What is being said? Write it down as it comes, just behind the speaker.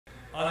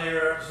on the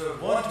air,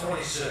 episode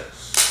 126.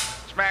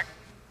 Smack.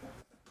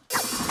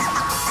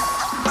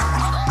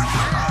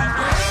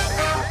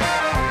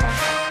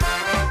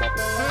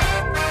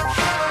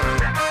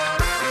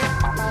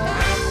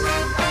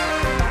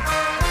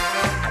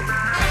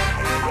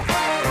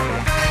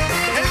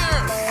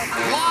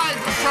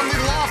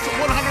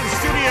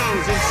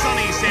 In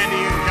sunny San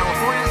Diego,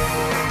 California.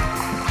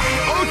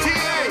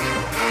 OTA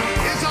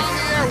is on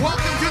the air.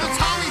 Welcome to the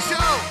Tommy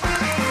Show.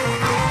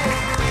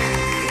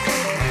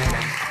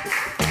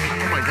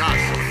 Oh my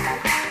gosh.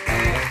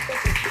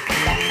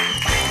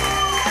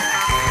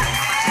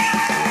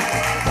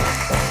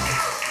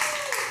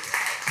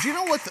 Do you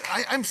know what?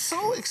 I'm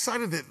so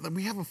excited that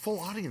we have a full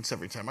audience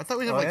every time. I thought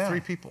we'd have 3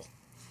 people.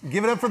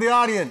 Give it up for the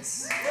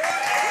audience. Come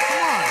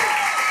on.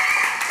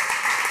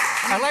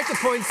 I'd like to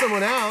point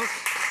someone out.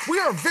 We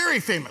are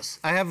very famous.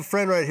 I have a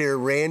friend right here,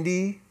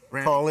 Randy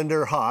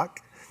Hollander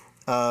Hawk.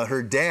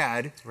 Her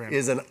dad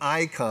is an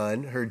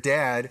icon. Her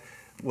dad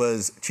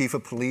was chief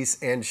of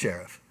police and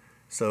sheriff.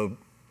 So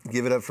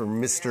give it up for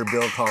Mr.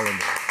 Bill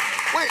Hollander.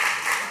 Wait,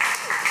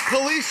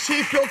 police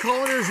chief Bill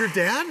Hollander is your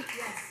dad?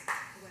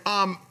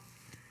 Yes.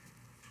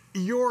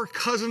 Your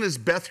cousin is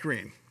Beth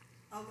Green.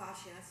 Oh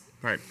gosh, yes.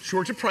 Right. She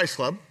worked at Price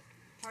Club.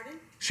 Pardon?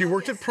 She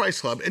worked at Price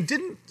Club. And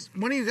didn't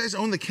one of you guys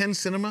own the Ken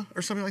Cinema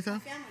or something like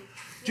that? Family.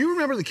 Do you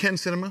remember the Ken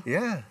Cinema?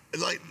 Yeah.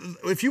 Like,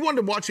 if you wanted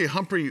to watch a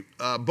Humphrey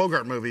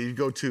Bogart movie, you'd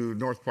go to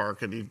North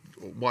Park and you'd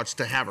watch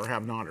To Have or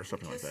Have Not or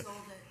something like that. Sold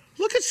it.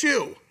 Look at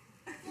you.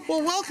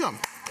 Well, welcome.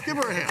 Give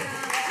her a hand.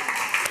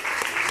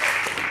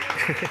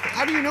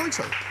 How do you know each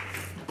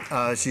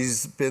other?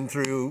 She's been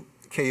through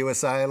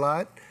KUSI a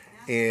lot,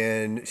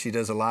 and she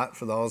does a lot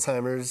for the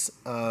Alzheimer's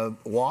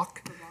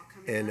walk.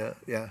 And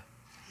yeah.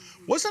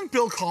 Wasn't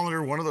Bill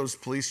Hollander one of those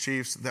police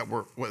chiefs that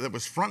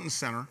was front and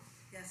center?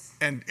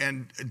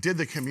 And did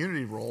the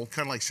community role,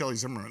 kind of like Shelley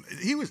Zimmerman.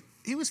 He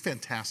was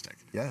fantastic.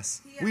 Yes.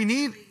 We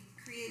need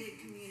created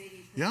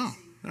community. Yeah,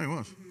 he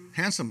was.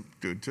 Handsome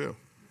dude too.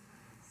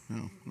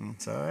 Yeah, well.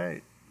 It's all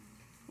right.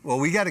 Well,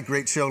 we got a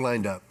great show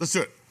lined up. Let's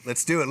do it.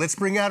 Let's do it. Let's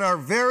bring out our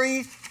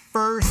very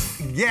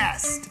first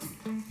guest.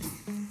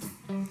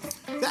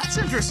 That's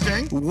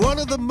interesting. One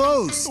of the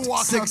most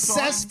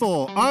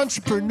successful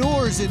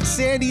entrepreneurs in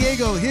San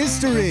Diego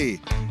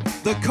history.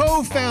 The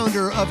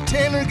co-founder of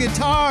Taylor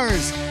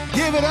Guitars.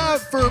 Give it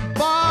up for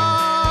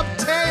Bob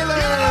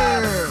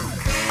Taylor.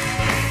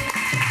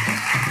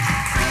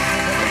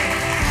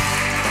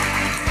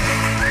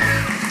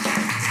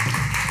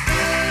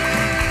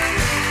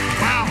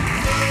 Wow.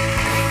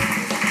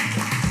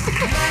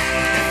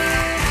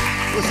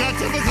 Was that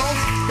difficult?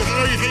 Because I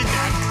know you hate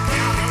that.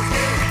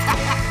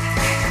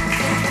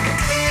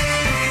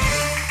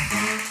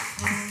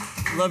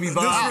 Love you,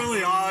 Bob. That's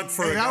really odd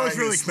for a guy who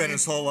really spent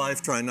his whole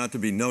life trying not to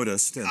be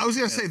noticed. I was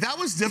going to say, that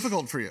was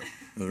difficult for you.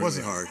 It was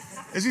wasn't really it?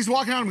 hard. As he's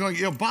walking out, I'm going,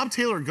 Bob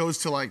Taylor goes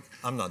to like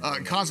I'm not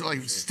doing concert, that.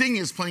 like Sting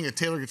is playing a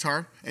Taylor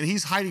guitar, and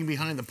he's hiding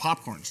behind the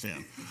popcorn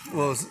stand.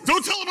 Well,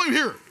 don't tell him I'm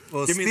here.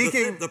 Well,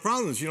 the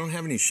problem is you don't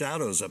have any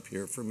shadows up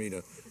here for me to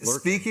lurk.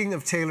 Speaking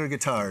of Taylor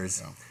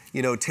Guitars,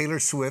 you know, Taylor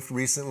Swift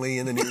recently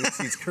in the news.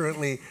 She's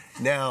currently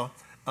now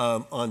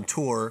on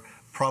tour,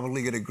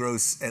 probably going to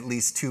gross at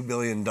least $2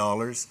 billion.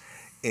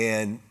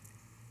 And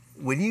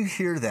when you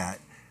hear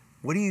that,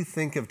 what do you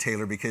think of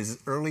Taylor? Because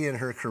early in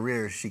her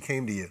career, she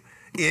came to you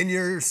in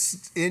your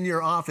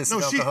office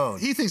in El Cajon.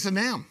 He thinks of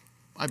Nam,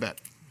 I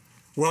bet.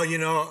 Well, you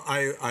know,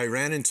 I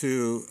ran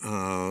into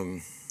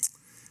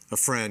a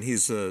friend.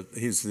 He's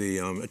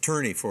the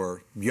attorney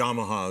for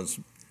Yamaha's,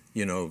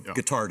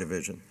 guitar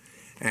division,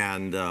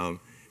 and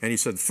he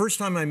said, the first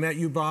time I met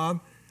you, Bob,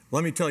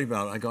 let me tell you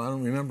about it. I go, I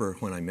don't remember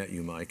when I met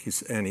you, Mike.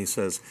 And he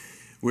says,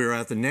 we were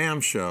at the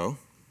NAMM show.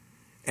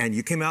 And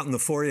you came out in the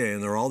foyer,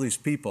 and there were all these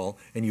people,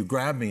 and you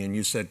grabbed me, and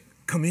you said,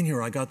 come in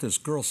here. I got this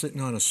girl sitting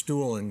on a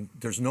stool, and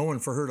there's no one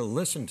for her to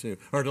listen to,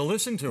 or to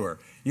listen to her.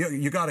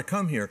 You got to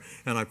come here.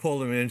 And I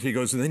pulled him in, and he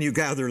goes, and then you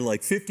gathered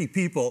like 50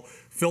 people,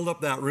 filled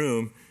up that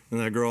room, and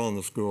that girl on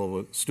the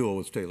stool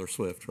was Taylor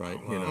Swift, right?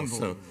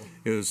 So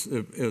it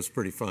was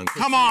pretty fun.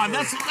 Come on,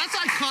 that's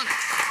iconic.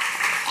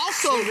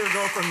 Also, we're gonna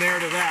go from there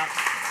to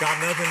that. Got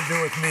nothing to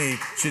do with me.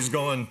 She's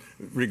going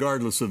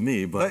regardless of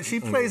me. But she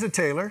plays a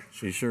Taylor.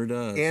 She sure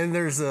does. And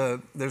there's a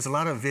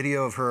lot of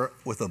video of her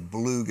with a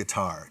blue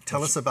guitar.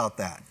 Tell us about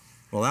that.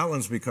 Well, that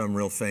one's become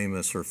real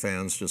famous. Her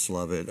fans just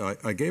love it.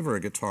 I gave her a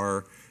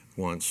guitar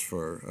once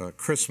for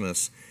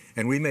Christmas,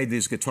 and we made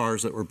these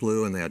guitars that were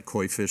blue, and they had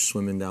koi fish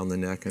swimming down the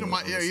neck. And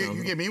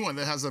you gave me one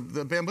that has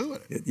the bamboo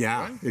in it.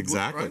 Yeah, right?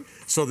 exactly. Right?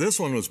 So this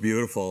one was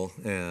beautiful,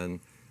 and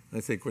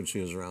I think when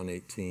she was around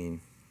 18,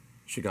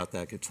 she got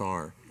that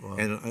guitar. Wow.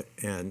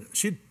 And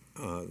she'd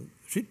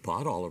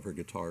bought all of her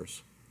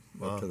guitars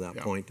up to that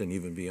point and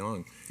even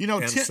beyond.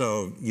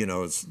 So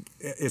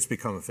it's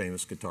become a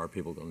famous guitar.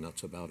 People go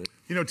nuts about it.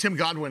 Tim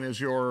Godwin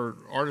is your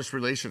artist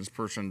relations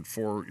person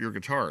for your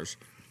guitars,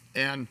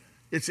 and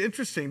it's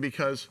interesting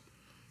because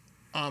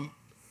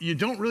you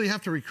don't really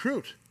have to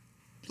recruit.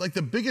 Like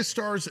the biggest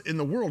stars in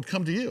the world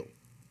come to you.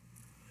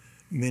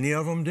 Many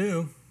of them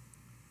do,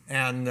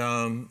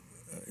 and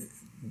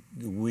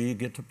we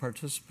get to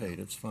participate.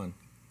 It's fun.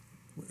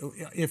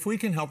 If we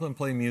can help them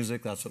play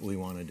music, that's what we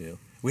want to do.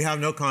 We have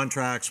no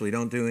contracts. We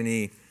don't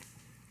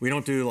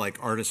do like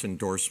artist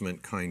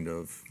endorsement kind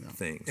of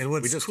things. And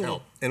what's we just cool,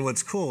 help. And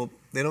what's cool,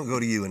 they don't go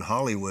to you in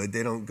Hollywood.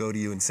 They don't go to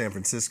you in San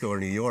Francisco or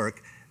New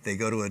York. They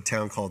go to a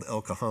town called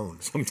El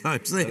Cajon.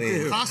 Sometimes they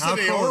do. How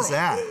cool is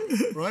that?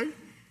 Right?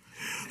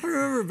 I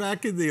remember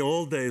back in the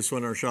old days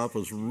when our shop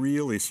was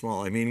really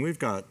small. I mean, we've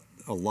got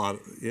a lot.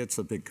 It's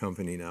a big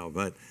company now,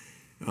 but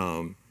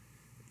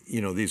you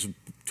know, these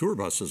tour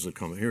buses that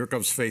come. Here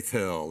comes Faith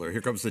Hill, or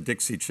here comes the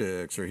Dixie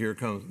Chicks, or here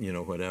comes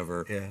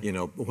whatever. Yeah. You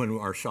know, when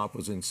our shop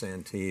was in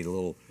Santee, a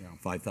little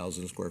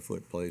 5,000 square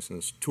foot place, and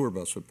this tour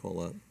bus would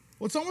pull up.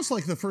 Well, it's almost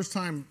like the first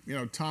time,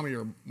 Tommy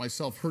or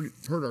myself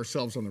heard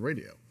ourselves on the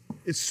radio.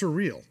 It's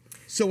surreal.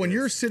 So when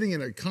you're sitting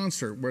in a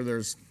concert where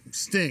there's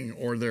Sting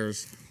or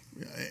there's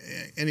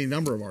any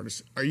number of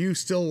artists, are you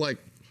still like,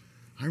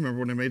 I remember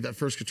when I made that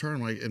first guitar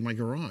in my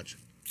garage.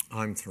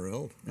 I'm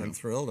thrilled. I'm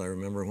thrilled. I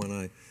remember when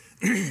I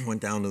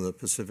went down to the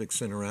Pacific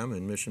Cinerama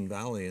in Mission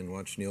Valley and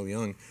watched Neil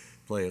Young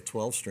play a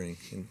 12-string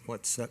in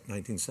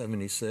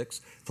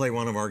 1976, play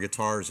one of our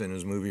guitars in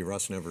his movie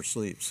Russ Never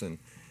Sleeps, and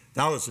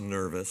that was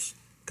nervous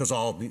because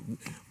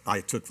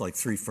I took like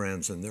 3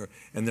 friends and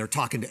they're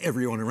talking to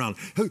everyone around.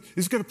 Hey,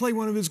 he's going to play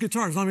one of his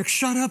guitars. I'm like,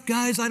 shut up,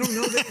 guys! I don't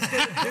know that he's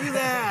going to do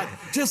that.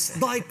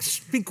 Just like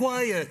be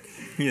quiet,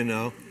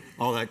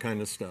 all that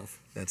kind of stuff.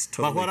 That's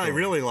totally But what I cool.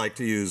 really like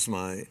to use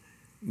my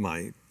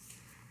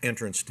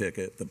entrance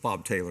ticket that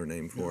Bob Taylor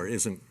named for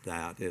isn't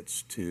that.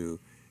 It's to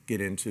get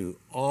into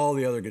all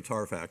the other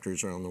guitar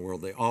factories around the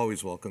world. They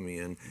always welcome me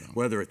in,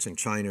 whether it's in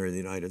China or the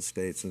United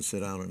States, and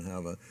sit down and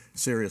have a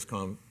serious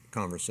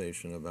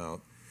conversation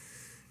about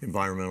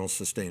environmental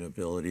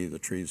sustainability, the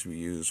trees we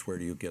use, where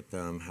do you get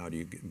them,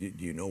 do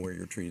you know where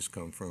your trees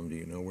come from, do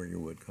you know where your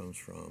wood comes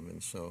from?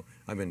 And so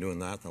I've been doing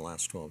that the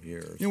last 12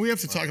 years. We have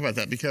to talk about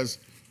that because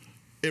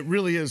it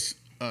really is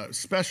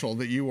special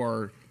that you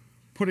are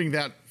putting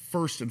that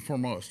first and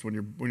foremost when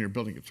you're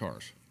building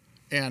guitars.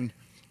 And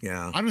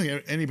I don't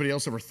think anybody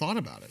else ever thought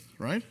about it,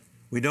 right?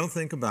 We don't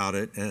think about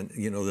it, and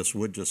this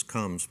wood just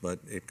comes, but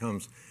it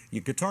comes.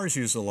 Guitars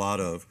use a lot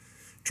of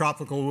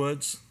tropical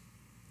woods,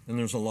 and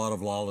there's a lot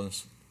of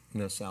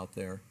lawlessness out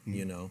there,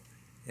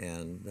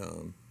 and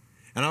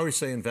I always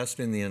say invest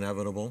in the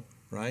inevitable,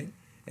 right?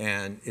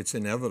 And it's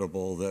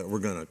inevitable that we're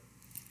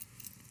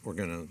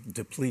gonna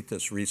deplete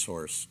this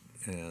resource,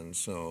 and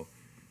so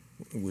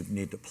we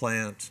need to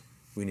plant.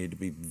 We need to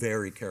be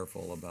very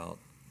careful about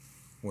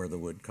where the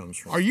wood comes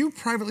from. Are you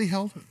privately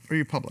held or are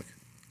you public?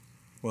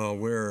 Well,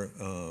 we're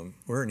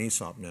an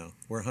ESOP now.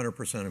 We're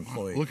 100%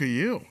 employee. Look at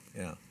you.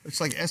 Yeah. It's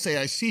like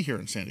SAIC here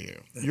in San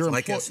Diego. It's Your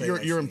like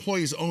SAIC. Your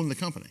employees own the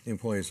company. The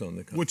employees own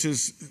the company. Which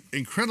is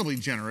incredibly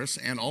generous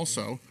and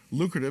also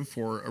lucrative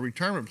for a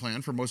retirement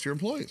plan for most of your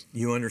employees.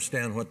 You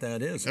understand what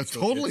that is.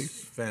 Totally.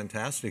 It's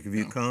fantastic. If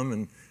you come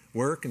and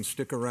work and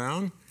stick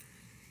around,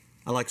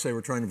 I like to say we're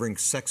trying to bring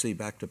sexy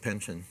back to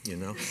pension,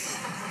 Bring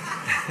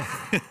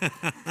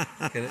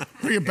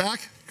it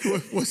back?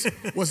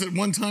 Was it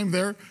one time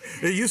there?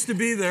 It used to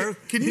be there.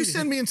 Can you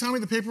send me and Tommy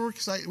the paperwork?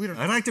 Because we don't.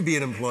 I'd like to be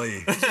an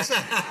employee.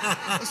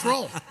 Let's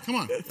roll. Come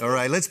on. All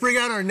right, let's bring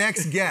out our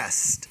next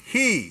guest.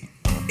 He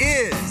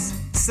is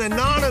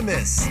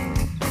synonymous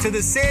to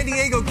the San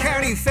Diego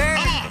County Fair.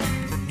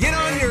 Get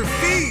on your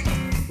feet,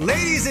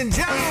 ladies and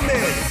gentlemen.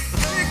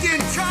 Rick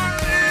and Charlie.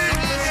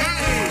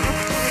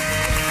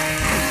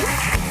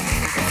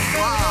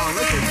 Wow,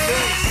 look at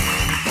this.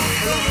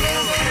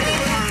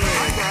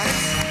 Hi,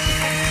 guys.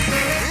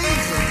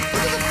 Amazing.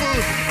 Look at the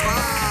food.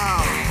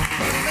 Wow.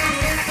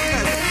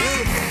 That's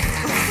beautiful.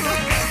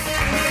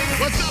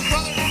 What's up,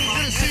 brother?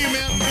 Good to see you,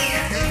 man.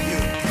 Thank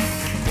you.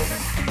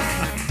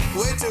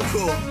 Way too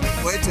cool.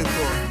 Way too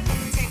cool.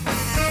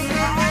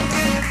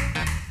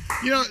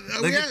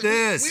 Look at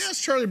this. We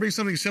asked Charlie to bring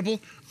something simple.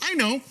 I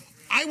know.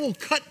 I will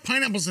cut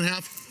pineapples in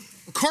half,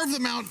 carve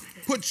them out,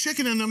 put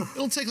chicken in them.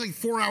 It'll take like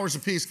 4 hours a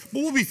piece,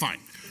 but we'll be fine.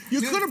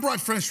 You could have brought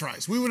French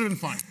fries. We would have been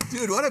fine.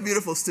 Dude, what a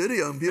beautiful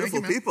studio and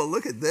beautiful people.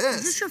 Look at this.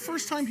 Is this your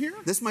first time here?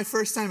 This is my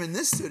first time in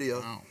this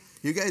studio. Wow.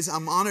 You guys,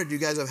 I'm honored you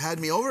guys have had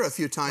me over a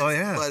few times. Oh,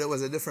 yeah. But it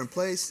was a different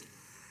place.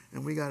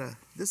 And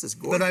this is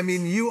gorgeous. But I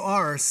mean, you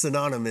are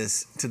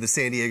synonymous to the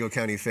San Diego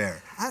County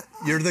Fair.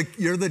 You're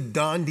the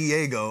Don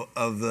Diego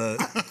of the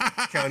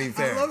county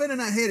fair. I love it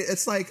and I hate it.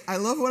 It's like, I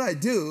love what I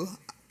do.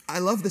 I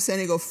love the San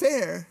Diego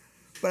Fair,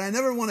 but I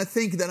never want to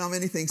think that I'm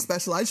anything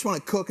special. I just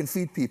want to cook and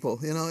feed people,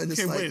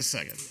 Okay, wait a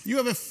second. You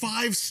have a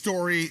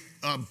 5-story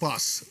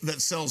bus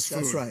that sells food.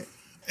 That's right.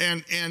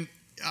 And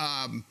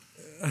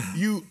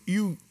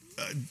you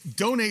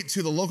donate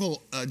to the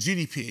local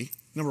GDP,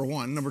 number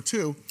one. Number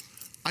two,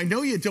 I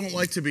know you don't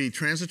like to be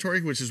transitory,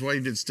 which is why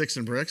you did Sticks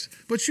and Bricks,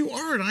 but you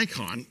are an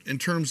icon in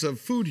terms of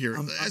food here,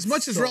 as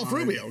much as so Ralph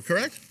honored. Rubio,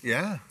 correct?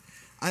 Yeah.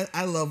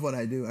 I love what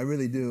I do. I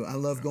really do. I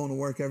love going to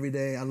work every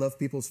day. I love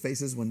people's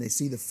faces when they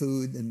see the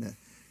food and the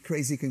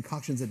crazy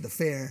concoctions at the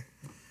fair.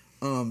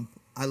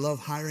 I love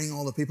hiring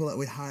all the people that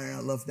we hire.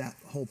 I love that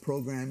whole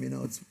program.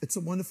 It's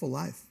a wonderful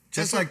life.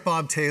 Just like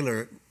Bob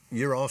Taylor,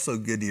 you're also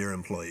good to your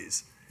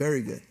employees.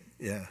 Very good.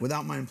 Yeah.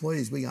 Without my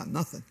employees, we got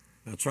nothing.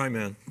 That's right,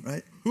 man.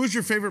 Right? Who is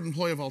your favorite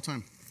employee of all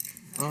time?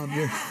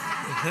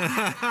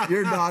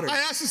 Your daughter.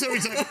 I ask this every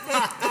time.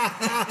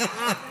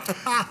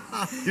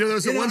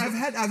 There's a one.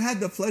 I've had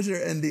the pleasure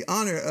and the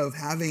honor of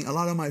having a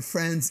lot of my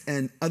friends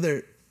and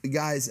other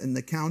guys in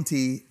the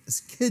county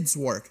kids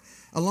work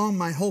along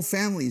my whole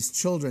family's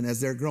children as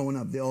they're growing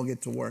up. They all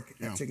get to work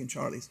at Chicken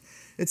Charlie's.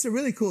 It's a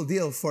really cool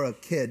deal for a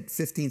kid,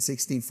 15,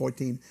 16,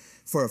 14,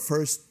 for a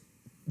first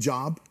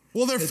job.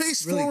 Well, they're It's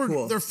faced really forward.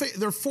 cool.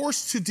 They're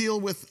forced to deal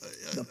with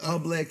The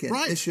public and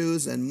right.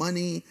 issues and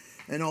money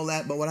and all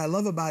that. But what I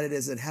love about it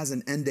is it has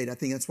an end date. I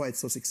think that's why it's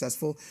so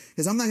successful.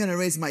 Because I'm not going to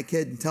raise my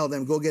kid and tell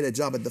them, go get a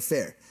job at the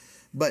fair.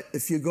 But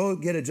if you go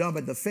get a job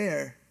at the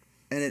fair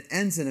and it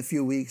ends in a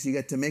few weeks, you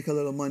get to make a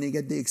little money,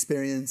 get the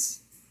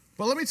experience.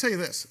 But let me tell you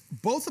this.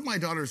 Both of my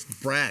daughters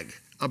brag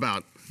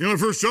about, my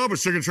first job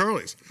was Chicken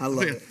Charlie's. I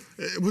love it.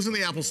 It was in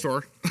the Apple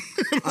store.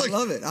 I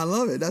love it. I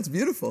love it. That's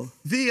beautiful.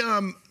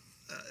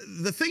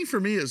 The thing for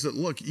me is that,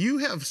 look, you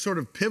have sort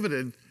of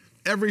pivoted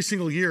every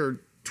single year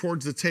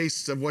towards the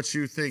tastes of what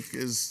you think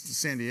is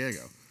San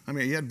Diego. I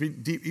mean, you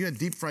had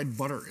deep fried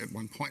butter at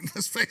one point.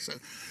 Let's face it.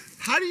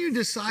 How do you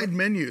decide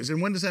menus,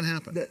 and when does that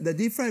happen? The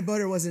deep fried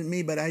butter wasn't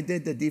me, but I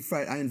did the deep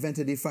fried. I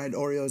invented deep fried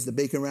Oreos, the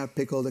bacon wrap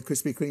pickle, the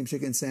Krispy Kreme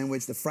chicken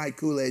sandwich, the fried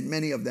Kool-Aid,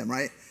 many of them,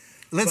 right?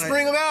 Let's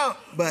bring them out.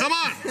 But, Come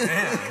on!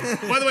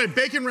 By the way,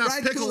 bacon wrap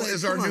Fried pickle Kool-Aid,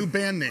 is our come new on.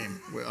 band name.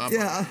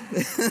 Yeah.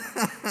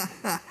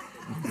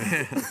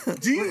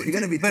 You're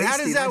gonna be But tasty, how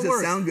does that not just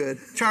work? sound good.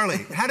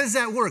 Charlie, how does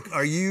that work?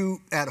 Are you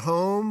at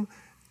home?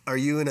 Are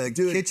you in a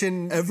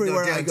kitchen?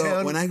 Everywhere I go,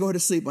 downtown? when I go to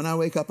sleep, when I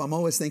wake up, I'm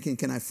always thinking,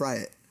 can I fry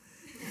it?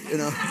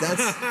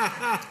 That's.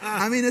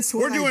 I mean, it's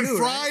what We're doing I do,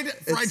 fried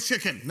right?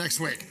 chicken next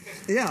week.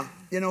 Yeah,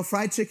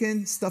 fried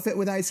chicken, stuff it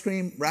with ice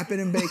cream, wrap it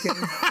in bacon.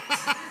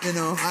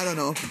 I don't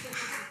know,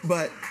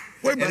 but.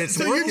 Wait, but it's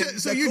so working.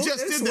 you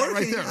just did that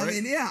right there,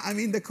 right? I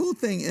mean, the cool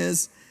thing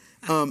is,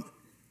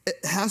 it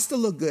has to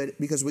look good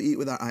because we eat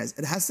with our eyes.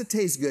 It has to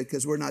taste good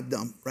because we're not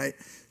dumb, right?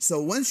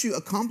 So once you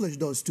accomplish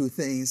those two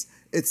things,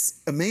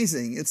 it's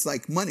amazing. It's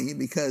like money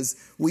because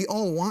we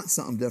all want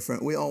something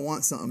different. We all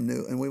want something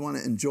new, and we want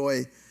to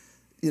enjoy,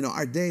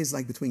 our days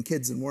like between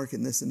kids and work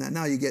and this and that.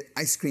 Now you get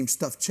ice cream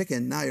stuffed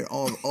chicken. Now you're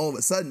all of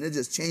a sudden it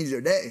just changed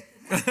your day.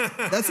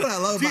 That's what I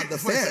love about the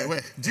fair.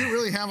 Wait. Do you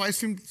really have ice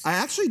cream? I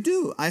actually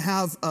do. I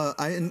have.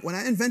 When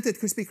I invented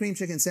Krispy Kreme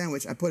chicken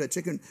sandwich, I put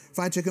a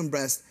fried chicken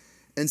breast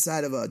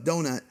inside of a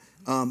donut.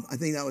 I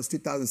think that was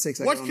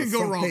 2006. What I got could on go the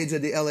front wrong? page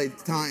of the LA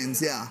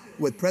Times. Yeah,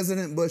 with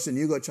President Bush and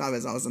Hugo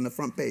Chavez. I was on the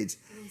front page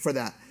for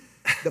that.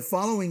 The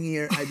following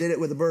year, I did it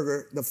with a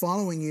burger. The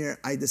following year,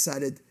 I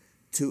decided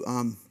to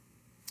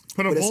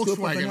Put a scoop of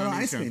Volkswagen vanilla on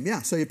ice each cream. end.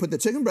 Yeah, so you put the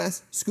chicken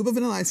breast, scoop of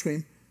vanilla ice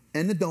cream,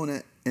 and the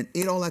donut, and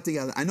eat all that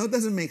together. I know it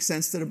doesn't make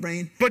sense to the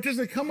brain. But does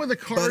it come with a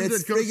card But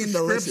it's that goes to friggin'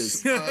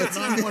 Scripps, delicious.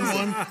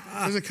 911?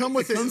 Does it come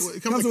with It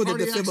comes with a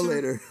cardiac center?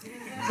 defibrillator.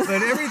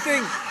 But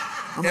everything,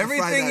 I'm gonna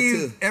fry that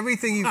too.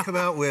 everything you've come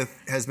out with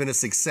has been a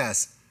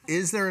success.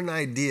 Is there an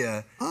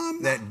idea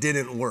that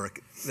didn't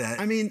work?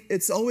 I mean,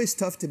 it's always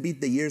tough to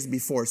beat the years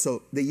before.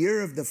 So the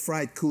year of the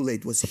fried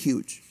Kool-Aid was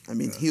huge. I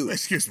mean, huge.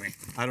 Excuse me.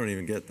 I don't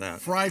even get that.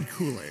 Fried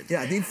Kool-Aid.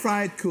 Yeah, deep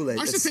fried Kool-Aid.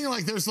 I was just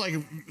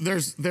thinking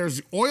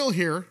there's oil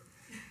here,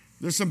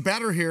 there's some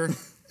batter here.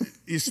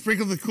 You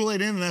sprinkle the Kool-Aid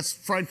in, and that's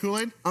fried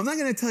Kool-Aid? I'm not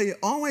going to tell you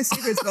all my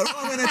secrets, but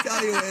all I'm going to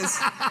tell you is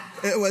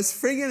it was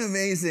friggin'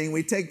 amazing.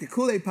 We take the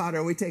Kool-Aid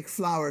powder, we take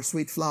flour,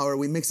 sweet flour,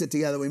 we mix it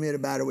together, we made a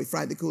batter, we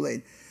fried the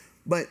Kool-Aid.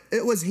 But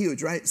it was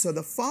huge, right? So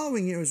the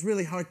following year was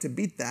really hard to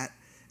beat that.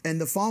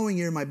 And the following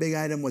year, my big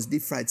item was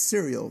deep fried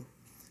cereal.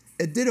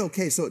 It did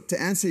okay. So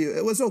to answer you,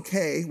 it was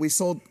okay. We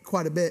sold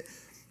quite a bit,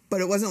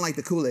 but it wasn't like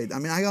the Kool-Aid. I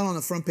mean, I got on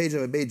the front page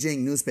of a Beijing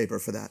newspaper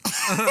for that.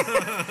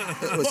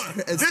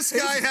 This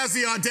guy has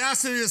the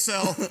audacity to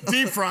sell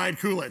deep fried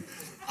Kool-Aid.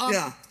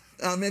 Yeah,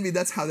 maybe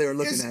that's how they were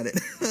looking at it.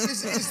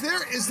 Is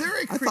there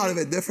a I thought of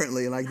it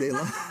differently, like they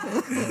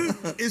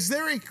love. Is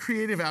there a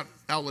creative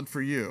outlet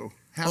for you?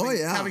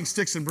 Having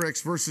sticks and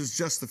bricks versus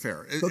just the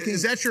fair.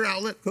 Is that your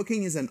outlet?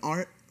 Cooking is an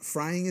art.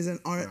 Frying is an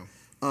art.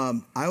 Yeah.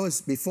 I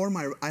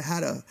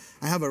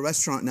have a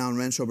restaurant now in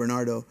Rancho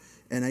Bernardo,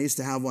 and I used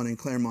to have one in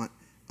Claremont.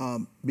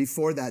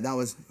 Before that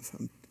was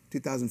from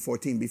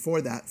 2014.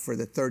 Before that, for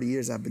the 30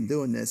 years I've been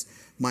doing this,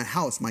 my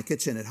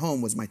kitchen at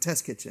home was my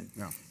test kitchen.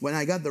 Yeah. When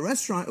I got the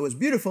restaurant, it was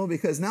beautiful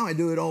because now I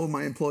do it all with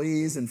my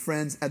employees and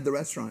friends at the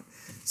restaurant.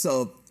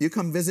 So you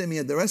come visit me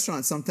at the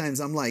restaurant,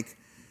 sometimes I'm like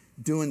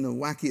doing the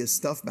wackiest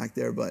stuff back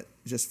there, but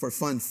just for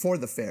fun for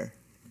the fair.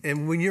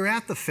 And when you're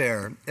at the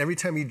fair, every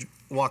time you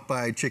walk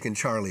by Chicken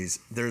Charlie's,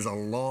 there's a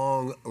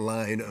long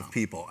line of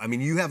people. I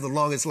mean, you have the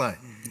longest line.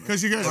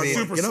 Because you guys are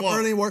super Get up slow.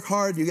 early, work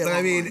hard, you get But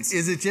I mean, lines.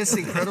 is it just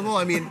incredible?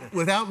 I mean,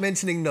 without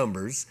mentioning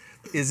numbers,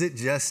 is it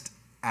just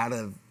out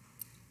of...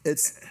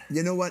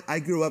 You know what? I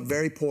grew up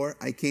very poor.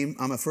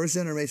 I'm a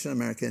first-generation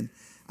American.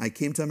 I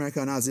came to America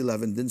when I was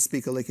 11, didn't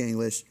speak a lick of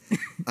English.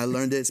 I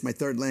learned it, it's my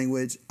third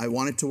language. I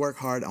wanted to work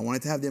hard, I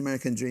wanted to have the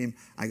American dream.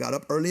 I got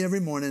up early every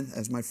morning,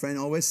 as my friend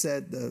always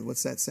said,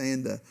 what's that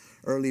saying? The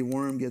early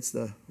worm gets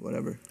the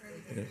whatever.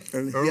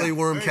 Early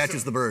worm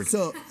catches the bird.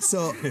 So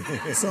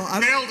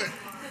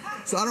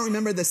I don't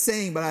remember the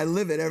saying, but I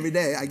live it every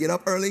day. I get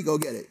up early, go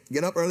get it.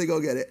 Get up early,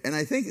 go get it. And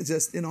I think it's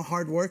just,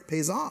 hard work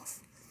pays off.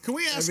 Can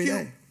we ask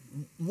you,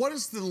 what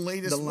is the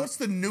latest, what's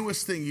the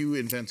newest thing you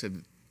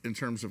invented in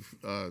terms of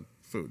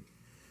food?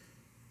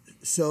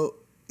 So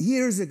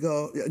years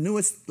ago,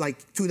 newest,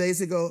 like 2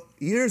 days ago,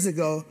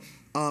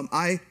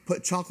 I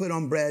put chocolate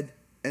on bread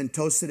and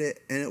toasted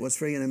it, and it was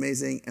friggin'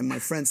 amazing. And my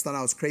friends thought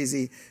I was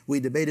crazy. We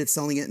debated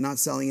selling it, not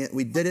selling it.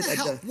 We did it at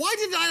the... Why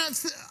did I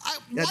not...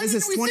 Yeah, this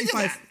is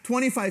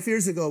 25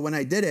 years ago when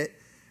I did it.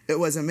 It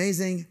was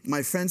amazing.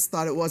 My friends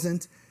thought it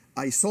wasn't.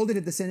 I sold it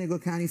at the San Diego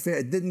County Fair.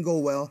 It didn't go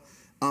well.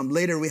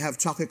 Later, we have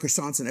chocolate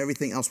croissants and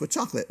everything else with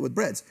chocolate, with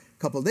breads.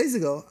 A couple of days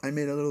ago, I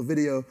made a little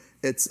video.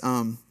 It's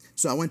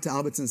so I went to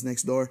Albertsons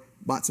next door,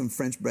 bought some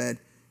French bread,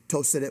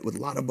 toasted it with a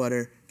lot of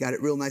butter, got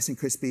it real nice and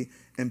crispy,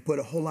 and put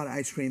a whole lot of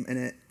ice cream in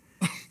it,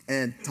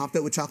 and topped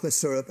it with chocolate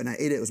syrup, and I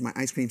ate it. It was my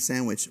ice cream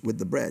sandwich with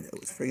the bread. It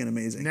was friggin'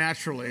 amazing.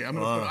 Naturally, I'm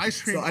going to put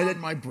ice cream on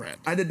my bread.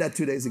 I did that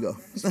 2 days ago.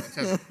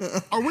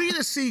 Are we going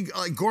to see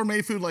like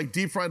gourmet food like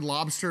deep fried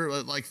lobster,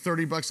 like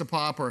 $30 a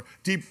pop, or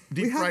deep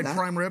fried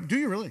prime rib? Do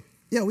you really?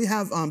 Yeah, we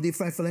have deep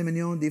fried filet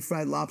mignon, deep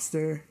fried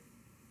lobster.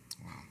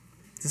 Wow,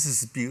 this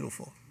is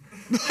beautiful.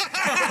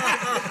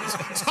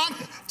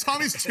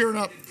 Tommy's tearing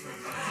up.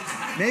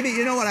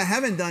 Maybe, what I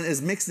haven't done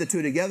is mix the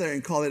two together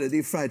and call it a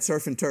deep fried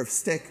surf and turf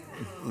stick.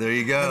 There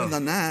you go. I haven't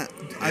done that.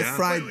 Yeah. I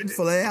fried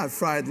filet, I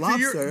fried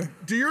lobster.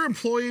 Do your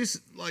employees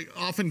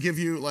often give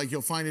you,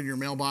 you'll find in your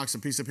mailbox a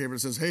piece of paper that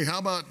says, hey, how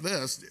about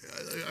this?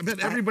 I bet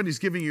everybody's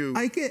giving you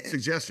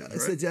suggestions,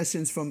 right?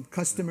 Suggestions from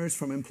customers,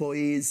 from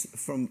employees,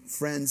 from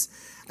friends.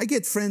 I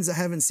get friends I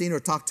haven't seen or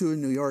talked to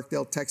in New York.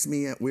 They'll text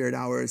me at weird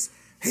hours.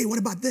 Hey, what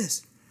about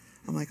this?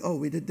 I'm like, oh,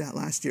 we did that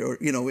last year. Or,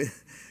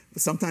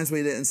 sometimes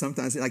we did, and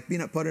sometimes like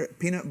peanut butter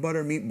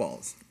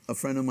meatballs. A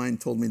friend of mine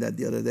told me that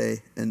the other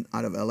day, and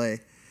out of LA,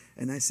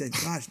 and I said,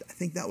 gosh, I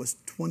think that was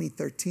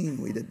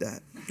 2013 we did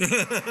that.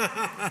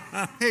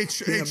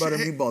 Peanut butter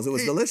meatballs. It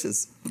was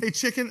delicious. Hey,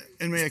 Chicken,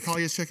 and may I call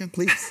you Chicken?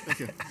 Please. Thank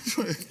you.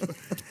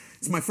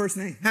 It's my first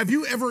name. Have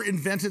you ever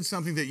invented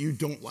something that you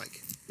don't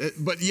like?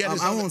 But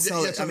yet I won't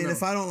sell it. I mean,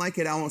 if I don't like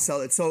it, I won't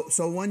sell it.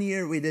 So 1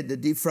 year we did the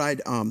deep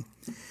fried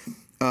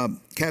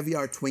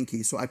caviar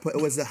Twinkie. So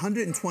it was the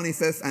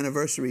 125th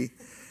anniversary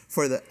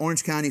for the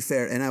Orange County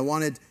Fair, and I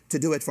wanted to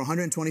do it for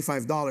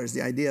 $125.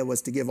 The idea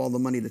was to give all the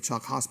money to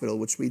Chalk Hospital,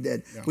 which we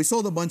did. Yeah. We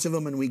sold a bunch of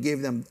them, and we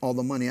gave them all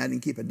the money. I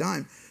didn't keep a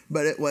dime,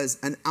 but it was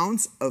an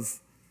ounce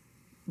of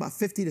about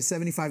 $50 to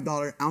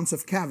 $75 ounce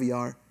of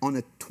caviar on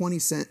a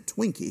 20-cent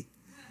Twinkie.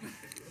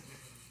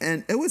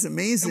 And it was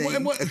amazing,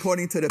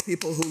 according to the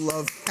people who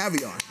love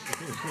caviar.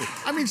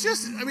 I mean,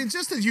 just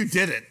that you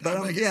did it. But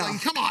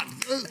come on.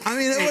 I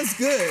mean, it was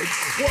good.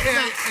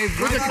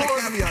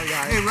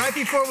 Right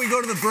before we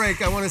go to the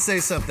break, I want to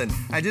say something.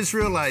 I just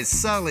realized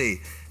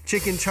Sully,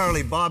 Chicken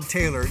Charlie, Bob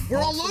Taylor, we're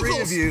all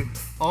locals.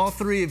 All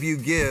three of you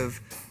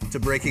give to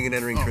Breaking and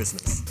Entering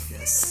Christmas.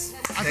 Yes.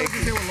 I thought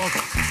they were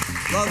locals.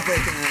 Love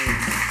Breaking and Entering.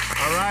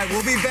 All right,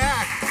 we'll be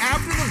back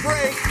after the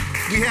break.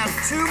 We have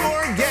 2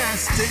 more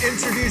guests to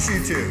introduce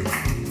you to.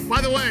 By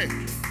the way,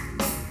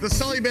 the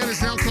Sully Band is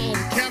now called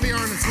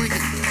Caviar and the Twinkie.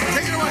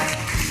 Take it away.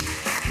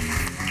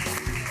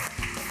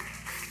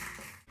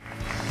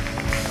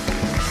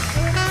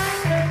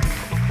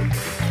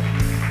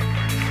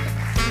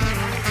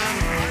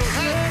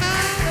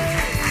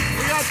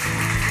 We got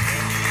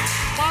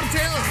Bob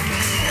Taylor.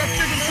 We got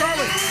Chicken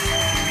Charlie.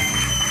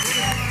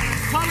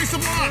 Tommy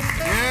Sablon.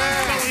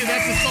 Yeah. Sully,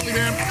 that's the Sully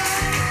Band.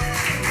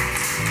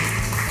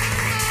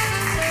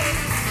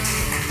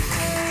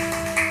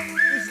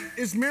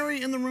 Is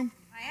Mary in the room?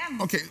 I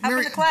am. Okay, Up Mary,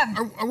 in the club.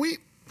 are we?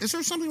 Is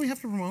there something we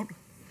have to promote?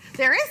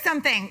 There is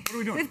something. What are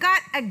we doing? We've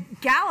got a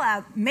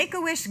gala,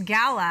 Make-A-Wish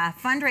Gala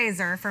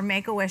fundraiser for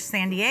Make-A-Wish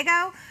San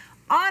Diego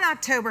on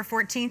October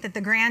 14th at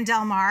the Grand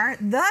Del Mar.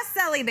 The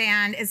Sully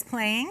Band is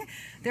playing.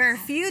 There are a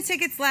few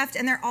tickets left,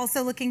 and they're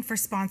also looking for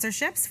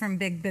sponsorships from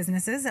big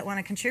businesses that want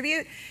to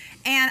contribute.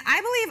 And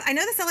I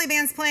know the Sully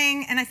Band's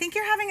playing, and I think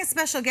you're having a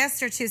special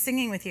guest or two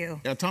singing with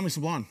you. Yeah, Tommy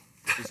Sablon.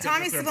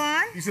 Tommy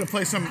Sablon? He's gonna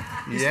play some.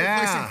 He's gonna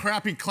play some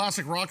crappy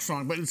classic rock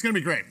song, but it's gonna be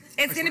great.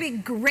 It's gonna be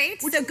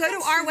great. So go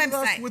to our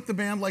website. With the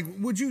band,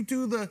 would you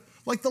do the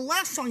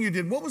last song you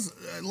did? What was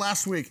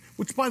last week?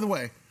 Which, by the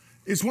way,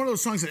 is one of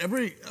those songs that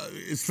everybody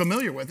is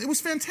familiar with. It was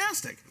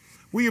fantastic.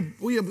 Will you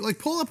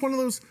pull up one of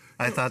those?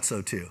 I thought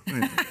so too.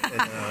 Enough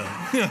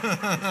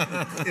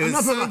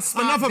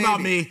about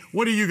me.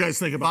 What do you guys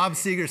think about Bob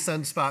Seger,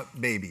 Sunspot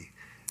Baby?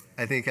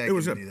 I think I can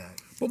do that.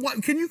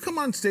 But can you come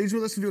on stage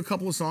with us and do a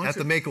couple of songs? At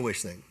the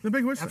Make-A-Wish thing. The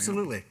Make-A-Wish thing.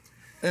 Absolutely.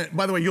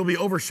 By the way, you'll be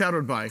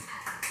overshadowed by...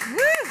 Woo!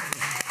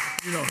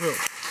 You know who.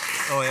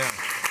 Oh, yeah.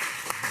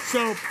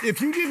 So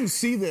if you didn't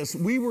see this,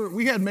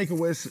 we had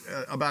Make-A-Wish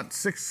about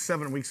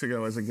 6-7 weeks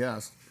ago as a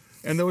guest.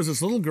 And there was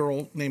this little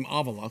girl named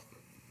Avila.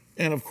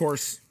 And of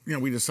course,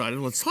 we decided,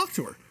 let's talk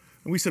to her.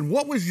 And we said,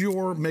 what was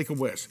your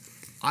make-a-wish?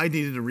 I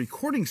needed a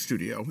recording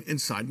studio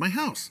inside my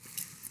house.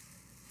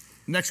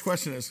 Next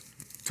question is,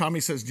 Tommy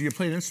says, do you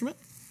play an instrument?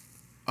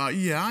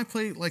 Yeah, I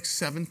play like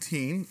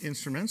 17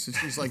 instruments.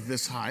 She's like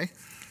this high.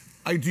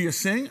 Do you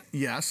sing?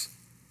 Yes.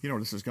 You know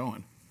where this is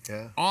going.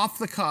 Yeah. Off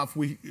the cuff,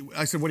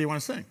 I said, what do you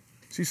want to sing?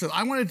 She said,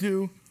 I want to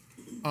do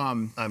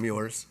I'm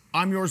Yours.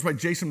 I'm Yours by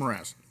Jason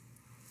Mraz.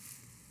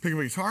 Pick up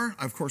a guitar.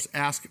 I, of course,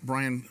 asked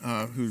Brian,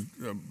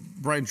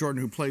 Brian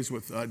Jordan, who plays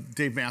with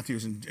Dave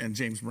Matthews and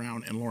James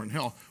Brown and Lauryn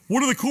Hill,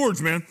 what are the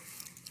chords, man?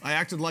 I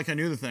acted like I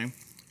knew the thing.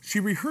 She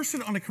rehearsed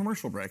it on a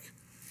commercial break,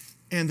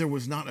 and there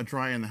was not a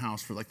dry in the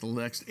house for like the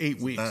next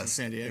 8 weeks in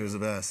San Diego. It was the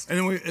best.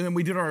 And then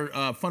we did our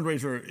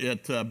fundraiser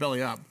at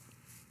Belly Up,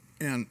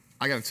 and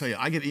I got to tell you,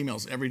 I get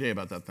emails every day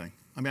about that thing.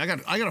 I mean,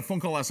 I got a phone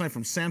call last night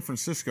from San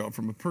Francisco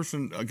from a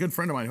good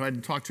friend of mine who I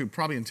hadn't talked to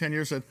probably in 10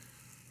 years. Said,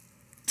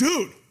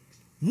 "Dude,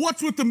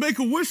 what's with the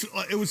Make-A-Wish?"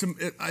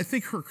 I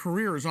think her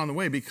career is on the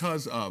way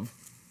because of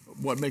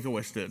what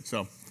Make-A-Wish did.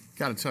 So,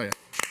 got to tell you.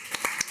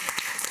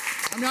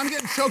 I mean, I'm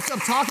getting choked up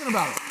talking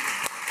about it.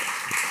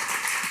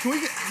 Can we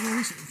get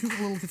a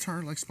little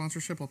guitar like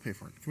sponsorship? I'll pay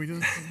for it. Can we do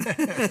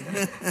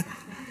that?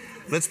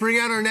 Let's bring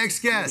out our next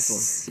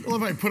guest. I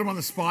love how I put him on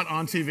the spot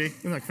on TV.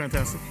 Isn't that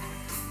fantastic?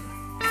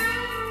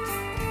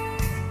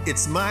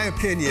 It's my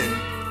opinion,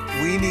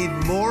 we need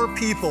more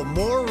people,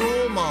 more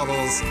role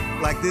models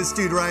like this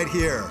dude right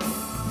here.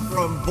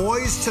 From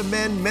Boys to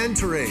Men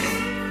Mentoring,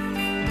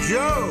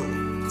 Joe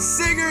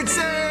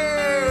Sigurdson!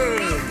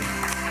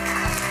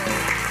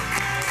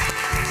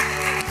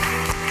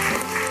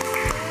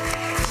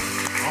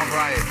 All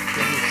right,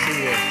 good to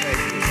see you. Thank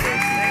you,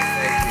 thank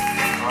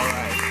you. All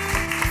right,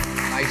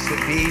 nice to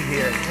be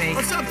here. Thank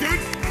What's up, dude?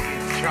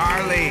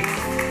 Charlie.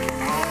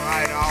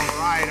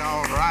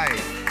 All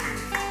right.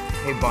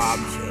 Hey, Bob.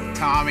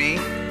 Tommy.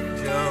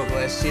 Joe.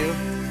 Bless you.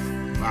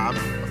 Bob.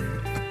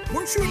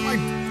 Weren't you at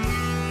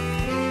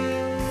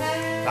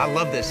I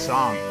love this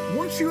song.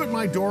 Weren't you at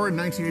my door in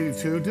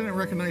 1982? Didn't I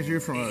recognize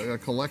you from a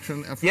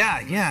collection effort?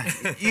 Yeah.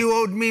 You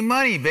owed me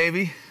money,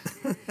 baby.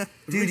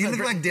 Dude, you look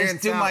like Dan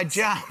Just do my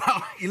job.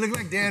 You look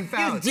like Dan You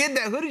Fouts. did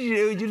that. Who did you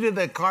do? You did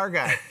the car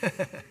guy.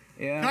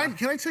 Yeah.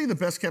 Can I tell you the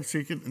best kept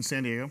secret in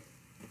San Diego?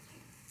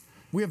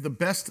 We have the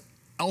best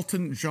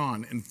Elton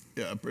John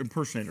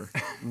impersonator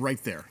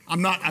right there.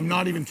 I'm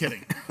not even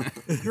kidding.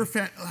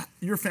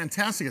 You're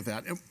fantastic at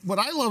that. And what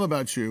I love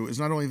about you is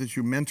not only that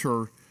you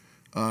mentor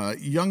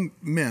young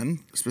men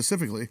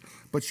specifically,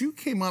 but you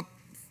came up.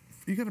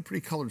 You got a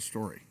pretty colored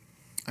story.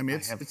 I mean,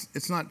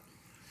 it's not,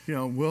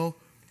 well.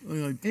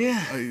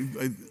 Yeah.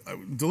 I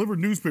delivered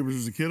newspapers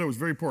as a kid. I was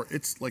very poor.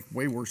 It's like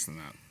way worse than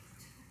that.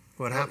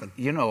 What happened?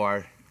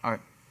 Our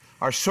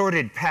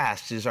sordid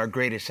past is our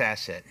greatest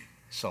asset,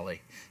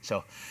 Sully.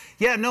 So,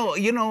 yeah, no,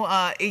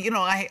 I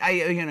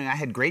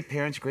had great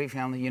parents, great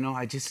family.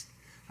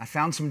 I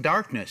found some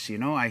darkness.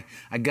 I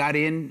got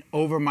in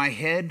over my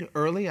head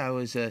early. I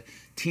was a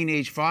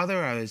teenage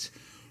father. I was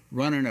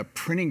running a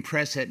printing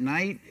press at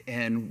night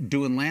and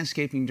doing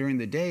landscaping during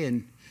the day,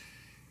 and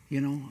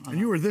and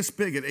you were this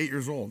big at 8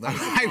 years old.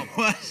 I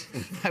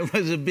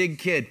was a big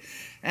kid,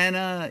 and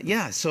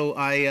so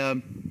I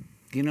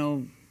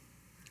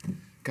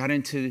got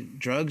into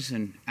drugs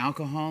and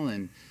alcohol,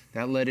 and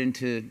that led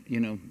into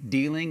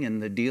dealing,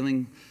 and the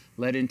dealing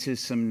led into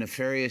some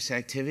nefarious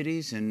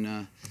activities,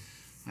 and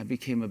I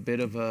became a bit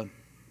of a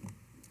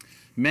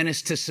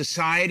menace to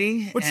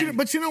society.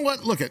 But you know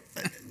what? Look at,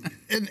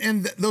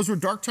 and those were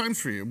dark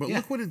times for you. But Yeah.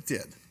 look what it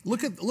did.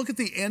 Look at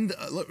the end.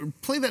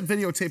 Play that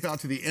videotape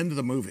out to the end of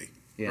the movie.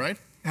 Yeah. Right?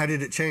 How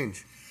did it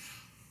change?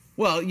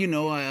 Well,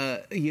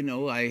 I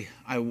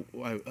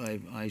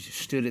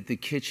stood at the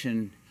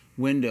kitchen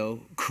window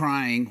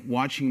crying,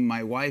 watching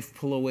my wife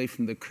pull away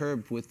from the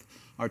curb with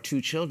our 2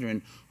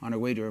 children on her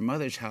way to her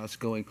mother's house,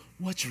 going,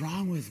 "What's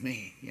wrong with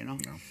me?" No.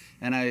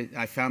 And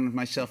I found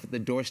myself at the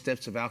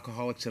doorsteps of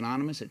Alcoholics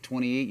Anonymous at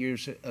 28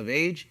 years of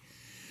age.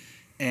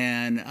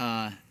 And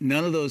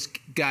none of those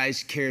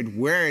guys cared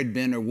where I'd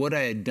been or what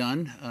I had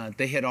done.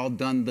 They had all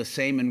done the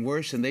same and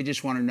worse, and they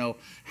just wanted to know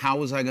how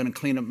was I going to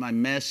clean up my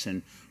mess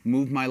and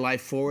move my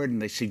life forward.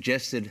 And they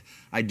suggested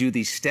I do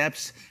these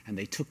steps, and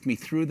they took me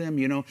through them,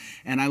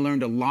 And I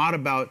learned a lot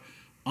about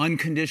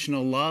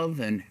unconditional love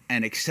and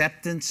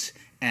acceptance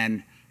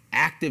and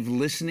active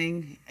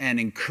listening and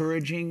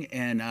encouraging,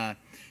 and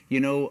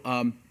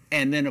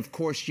and then of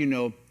course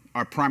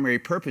our primary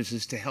purpose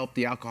is to help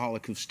the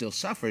alcoholic who still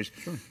suffers.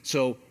 Sure.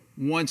 So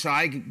once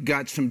I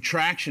got some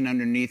traction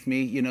underneath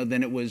me,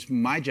 then it was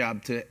my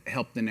job to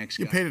help the next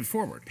guy. You paid it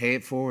forward. Pay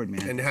it forward,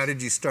 man. And how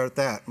did you start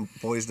that,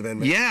 Boys to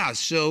Men?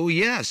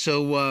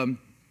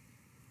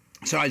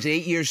 So I was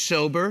 8 years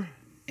sober,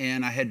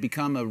 and I had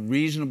become a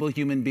reasonable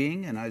human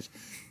being, and I was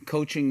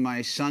coaching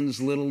my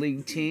son's Little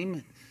League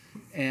team,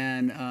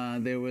 and I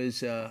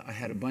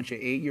had a bunch of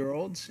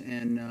 8-year-olds,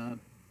 and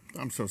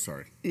I'm so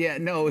sorry. yeah,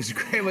 no, it was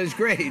great. It was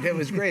great. It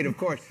was great, of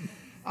course.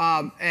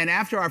 And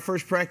after our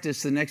first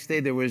practice, the next day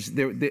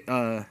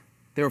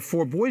there were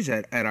 4 boys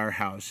at our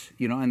house,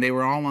 you know, and they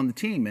were all on the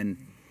team, and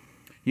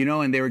you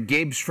know, and they were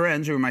Gabe's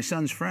friends, they were my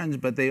son's friends,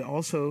 but they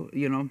also,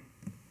 you know,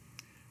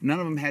 none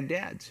of them had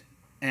dads,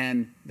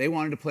 and they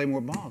wanted to play more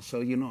ball.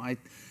 So, you know,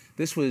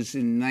 this was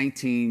in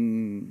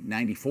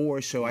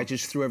 1994, so I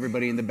just threw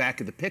everybody in the back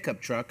of the pickup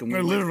truck, and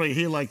literally,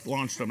 he like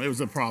launched them. It was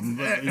a problem.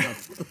 But, you know.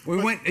 we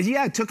went,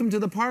 yeah, took them to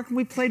the park, and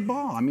we played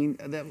ball. I mean,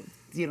 that,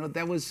 you know,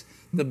 that was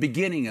the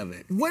beginning of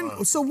it.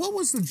 So what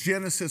was the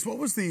genesis? What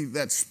was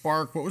that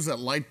spark? What was that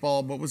light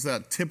bulb? What was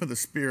that tip of the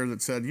spear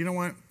that said, you know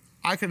what?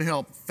 I could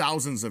help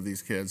thousands of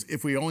these kids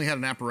if we only had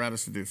an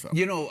apparatus to do so.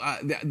 You know,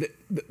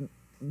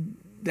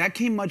 that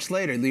came much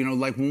later. You know,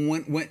 like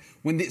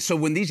when these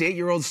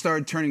 8-year-olds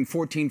started turning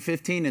 14,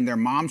 15, and their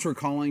moms were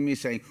calling me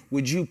saying,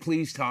 "Would you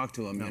please talk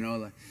to them?"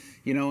 No.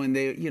 You know, and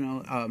they, you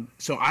know,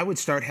 so I would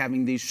start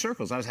having these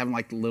circles. I was having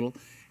like little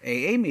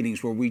AA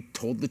meetings where we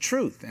told the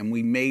truth and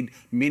we made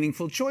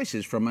meaningful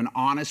choices from an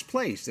honest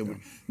place. There was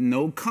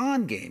no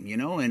con game, you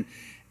know,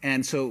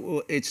 and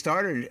so it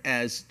started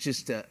as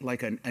just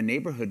like a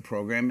neighborhood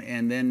program,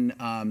 and then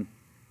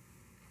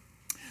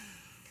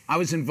I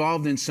was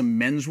involved in some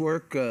men's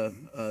work,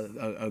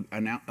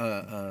 an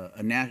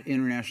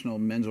international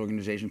men's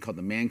organization called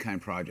the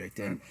Mankind Project,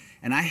 and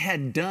I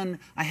had done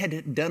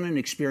an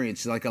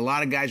experience, like a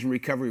lot of guys in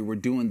recovery were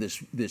doing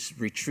this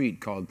retreat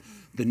called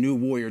the New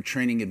Warrior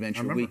Training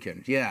Adventure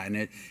Weekend. Yeah, and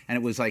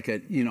it was like a,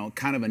 you know,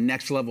 kind of a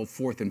next level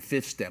 4th and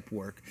 5th step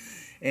work,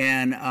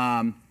 and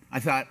I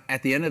thought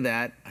at the end of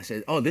that, I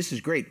said, oh, this is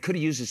great. Could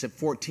have used this at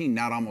 14,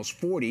 not almost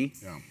 40.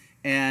 Yeah.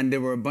 And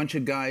there were a bunch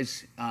of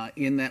guys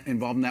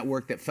involved in that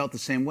work that felt the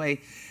same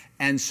way.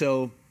 And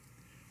so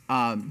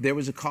there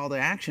was a call to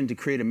action to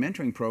create a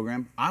mentoring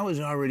program. I was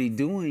already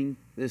doing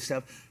this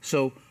stuff.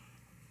 So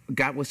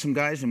got with some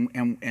guys,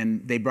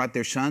 and they brought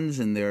their sons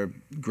and their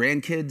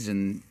grandkids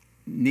and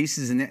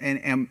nieces,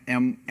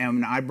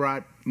 and I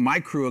brought my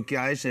crew of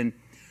guys, and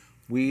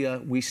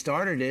we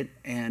started it.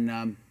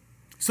 And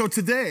so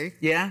today,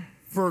 yeah,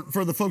 for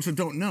the folks that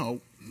don't know,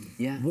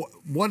 yeah,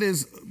 what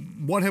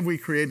have we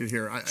created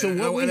here? I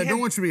don't want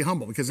you to be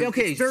humble because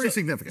it's very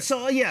significant.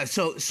 So yeah,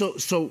 so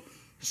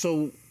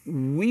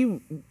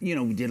we, you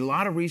know, we did a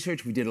lot of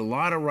research, we did a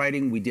lot of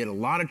writing, we did a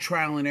lot of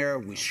trial and error,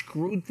 we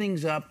screwed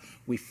things up,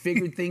 we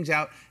figured things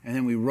out, and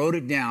then we wrote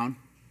it down,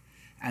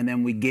 and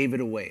then we gave it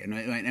away.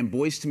 And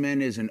Boys to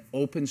Men is an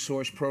open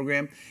source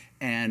program,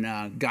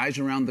 and guys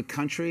around the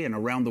country and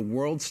around the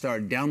world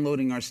started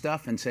downloading our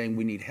stuff and saying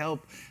we need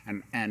help.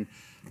 And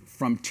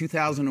from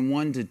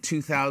 2001 to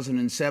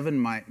 2007,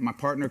 my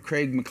partner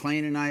Craig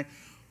McLean and I,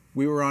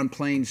 we were on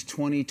planes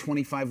 20,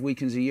 25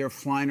 weekends a year,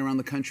 flying around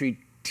the country,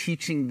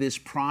 teaching this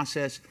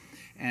process.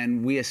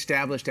 And we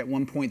established at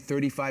one point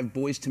 35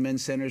 Boys to Men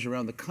centers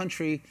around the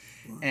country.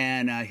 Wow.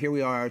 And here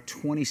we are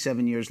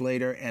 27 years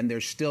later, and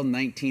there's still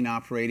 19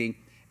 operating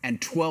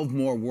and 12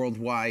 more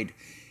worldwide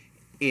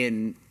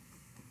in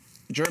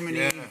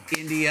Germany,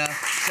 India,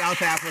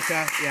 South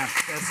Africa. Yeah,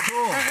 that's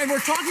cool. And we're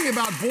talking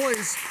about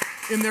boys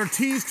in their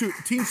teens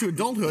to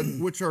adulthood,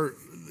 which are,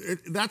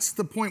 that's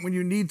the point when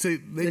they need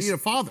a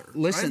father.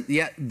 Listen, right?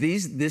 yeah,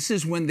 this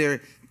is when they're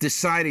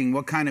deciding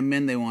what kind of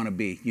men they want to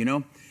be, you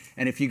know?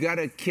 And if you got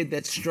a kid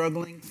that's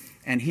struggling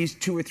and he's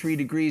 2 or 3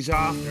 degrees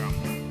off,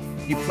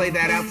 you play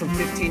that out for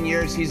 15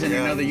 years, he's in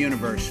another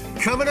universe.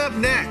 Coming up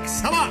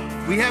next, come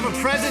on, we have a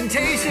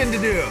presentation to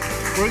do.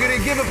 We're going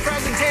to give a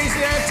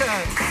presentation to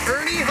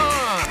Ernie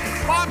Hahn,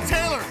 Bob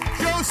Taylor,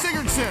 Joe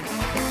Sigurdson.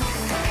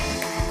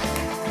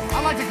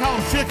 I like to call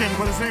him Chicken,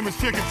 but his name is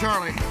Chicken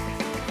Charlie.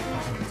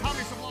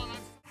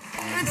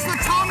 It's the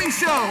Tommy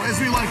Show, as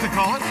we like to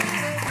call it.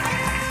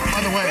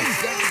 By the way,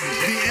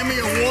 the Emmy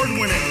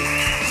Award-winning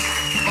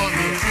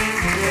Tommy.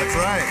 That's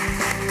right.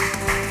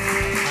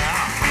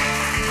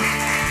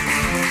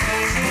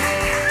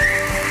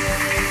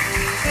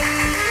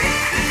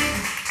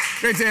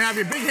 Great to have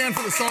you. Big hand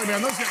for the Sully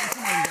Band. Those guys,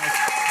 come on, you guys.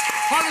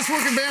 Hardest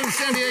working band in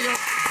San Diego.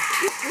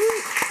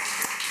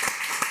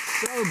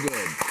 So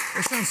good.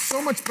 It sounds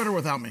so much better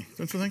without me,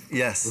 don't you think?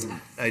 Yes,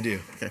 I do.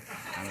 Okay.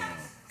 I don't know.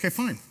 Okay,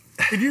 fine.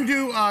 Can you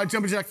do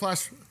Jumpin' Jack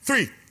Flash?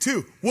 3,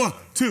 2, 1,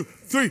 2,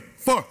 3,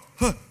 4.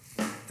 Huh.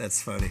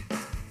 That's funny.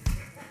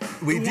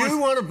 We do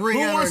want to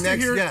bring out our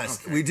next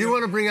guest. Okay. We do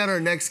want to bring out our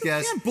next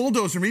guest. You can't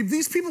bulldozer me.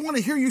 These people want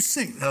to hear you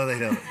sing. No, they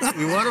don't.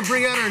 We want to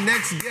bring out our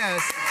next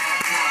guest.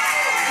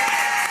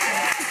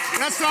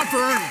 That's not for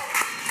Ernie.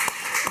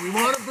 We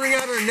want to bring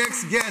out our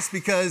next guest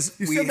because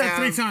you we said that have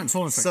 3 times.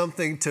 Hold on a second.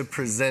 Something to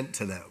present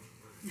to them.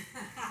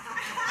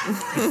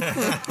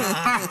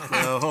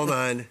 No, hold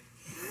on.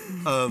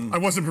 I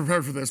wasn't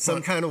prepared for this.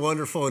 Some kind of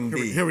wonderful and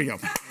B. Here we go. You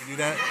do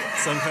that?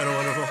 Some kind of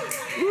wonderful.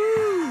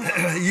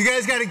 You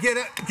guys got to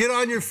get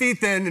on your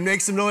feet then and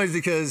make some noise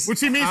because which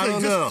he means I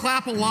don't just know.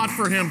 Clap a lot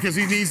for him because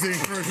he needs the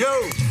encouragement.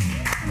 Yo,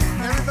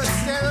 everybody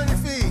stand on your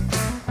feet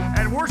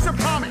and worship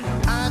Tommy.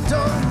 I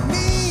don't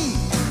need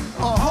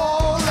a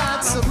whole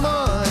lots of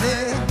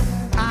money.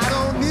 I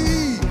don't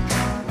need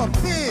a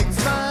big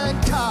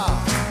fine car.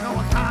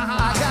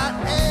 I got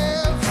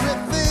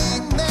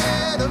everything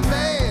that a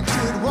man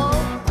could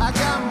want. I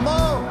got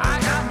more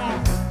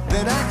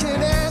than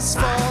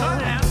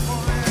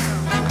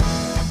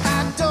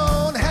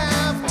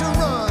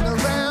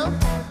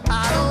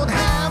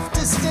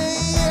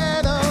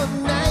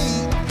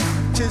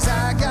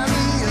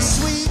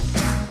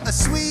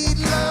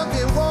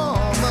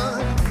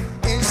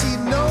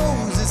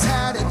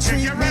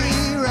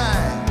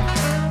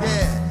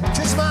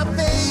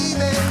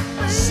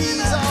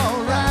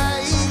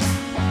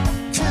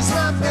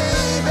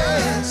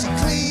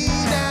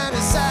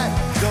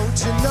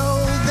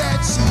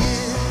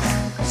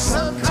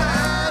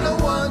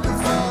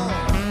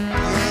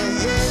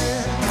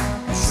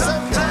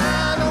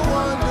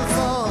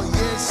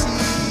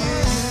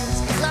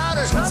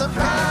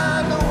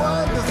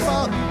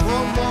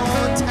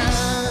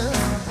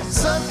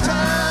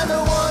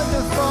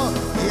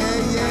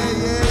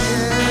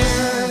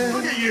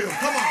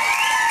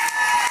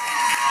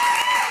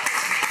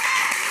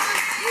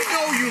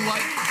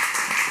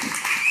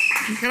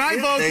Can I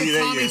vote Thank you, that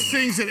thank Tommy you.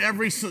 sings at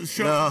every show?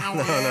 No, from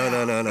no,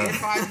 now on? no.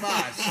 If I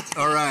must.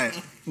 All right.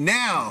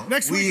 Now,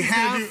 Next week we he's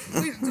gonna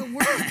have...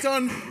 we're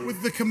done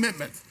with the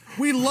commitment.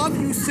 We love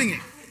you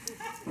singing.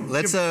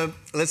 Let's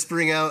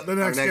bring out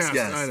The our next next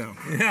guest.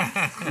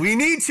 guest. I know. We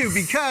need to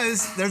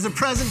because there's a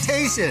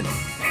presentation.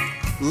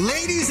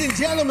 Ladies and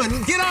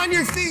gentlemen, get on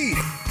your feet.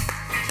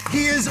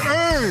 He has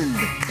earned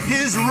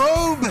his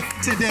robe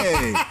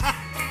today.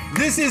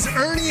 This is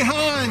Ernie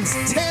Hahn's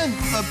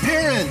 10th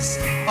appearance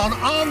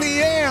on the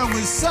Air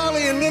with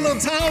Sully and Little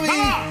Tommy.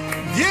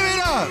 Give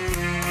it up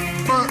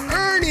for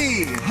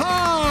Ernie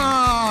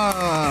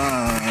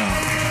Hahn.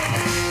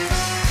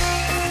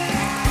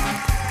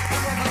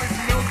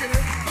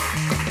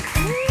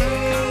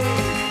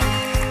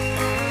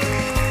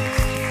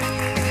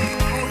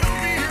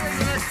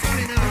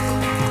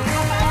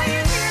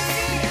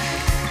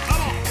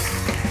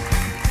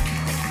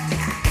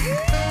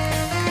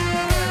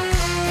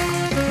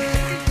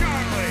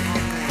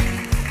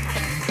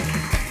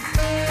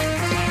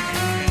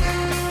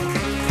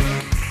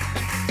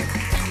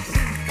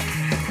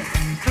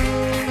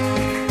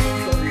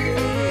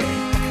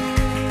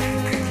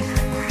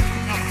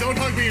 Don't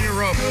hug me in your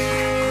robe.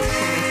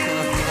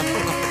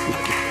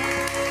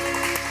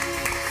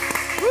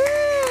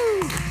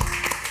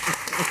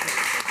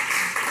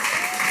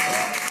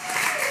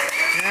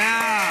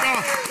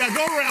 Yeah. Yeah,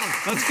 go around.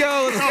 Let's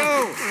go. Let's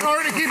go.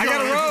 Already keep I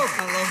got a going. robe.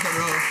 I love the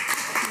robe.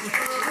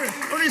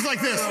 Ernie's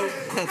like this.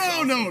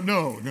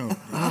 No.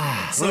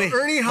 So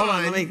Ernie Hahn. Hold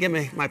on. Let me get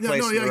my place. no, in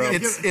the yeah,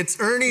 robe. yeah. It's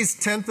Ernie's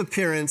 10th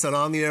appearance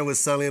on the Air with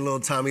Sully and Little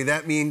Tommy.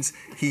 That means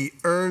he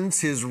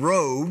earns his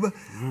robe.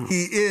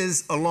 He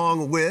is,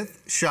 along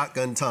with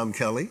Shotgun Tom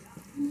Kelly,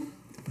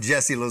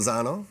 Jesse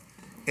Lozano,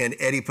 and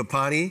Eddie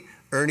Papani.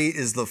 Ernie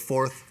is the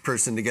 4th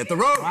person to get the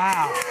robe.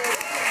 Wow.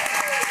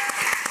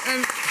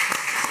 And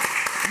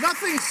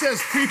nothing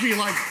says creepy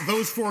like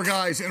those 4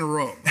 guys in a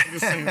robe. I'm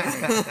just saying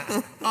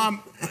that.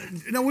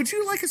 Now, would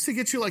you like us to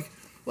get you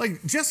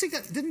like Jesse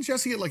didn't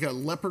Jesse get like a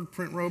leopard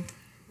print robe?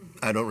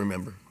 I don't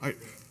remember.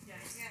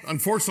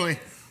 Unfortunately,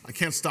 I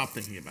can't stop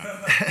thinking about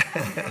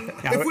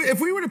it.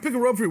 If we were to pick a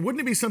robe for you,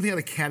 wouldn't it be something out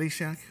of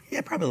Caddyshack?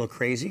 Yeah, probably a little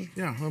crazy.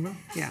 Yeah, a little bit.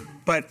 Yeah,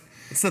 but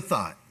It's the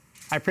thought.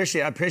 I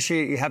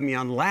appreciate you having me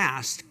on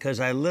last because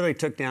I literally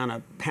took down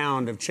a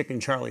pound of Chicken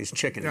Charlie's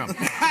chicken. Yeah.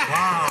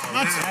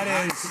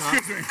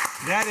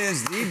 That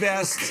is the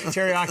best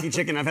teriyaki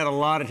chicken. I've had a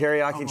lot of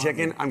teriyaki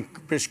chicken. I'm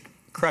just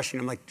crushing.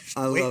 I'm like,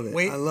 I love it.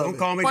 Wait, I love don't it.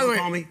 call me. By the Don't way,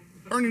 call me.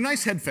 Ernie,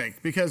 nice head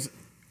fake because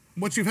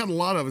what you've had a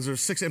lot of is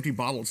there's 6 empty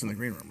bottles in the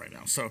green room right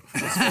now. So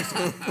let's face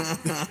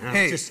it.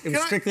 Hey, It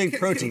was strictly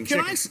protein.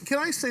 Can chicken.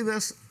 I say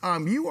this?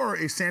 You are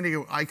a San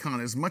Diego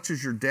icon as much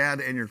as your dad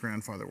and your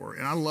grandfather were,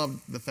 and I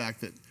love the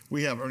fact that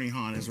we have Ernie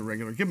Hahn as a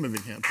regular. Give him a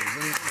big hand, please. I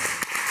mean,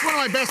 one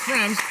of my best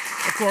friends,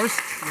 of course.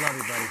 Love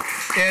you, buddy.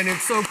 And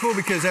it's so cool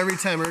because every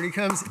time Ernie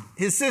comes,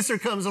 his sister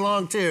comes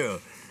along too.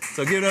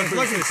 So give it up for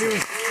his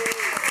sister.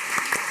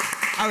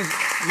 I was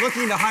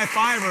looking to high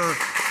five her,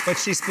 but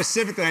she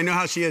specifically, I know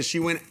how she is. She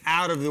went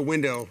out of the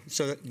window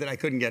so that I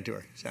couldn't get to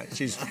her. So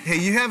Hey,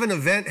 you have an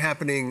event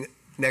happening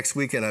next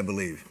weekend, I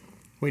believe.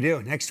 We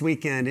do. Next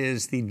weekend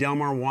is the Del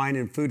Mar Wine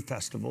and Food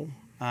Festival,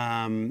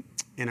 and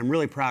I'm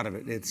really proud of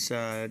it. It's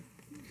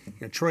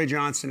Troy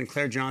Johnson and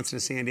Claire Johnson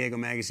of San Diego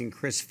Magazine,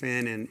 Chris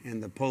Finn,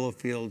 and the Polo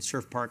Field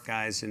Surf Park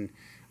guys, and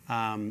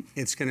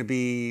it's going to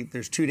be.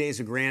 There's 2 days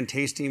of grand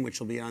tasting, which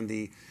will be on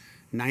the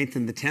 9th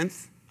and the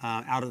 10th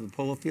out of the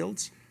Polo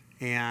Fields.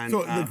 And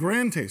So the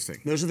grand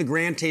tasting. those are the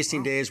grand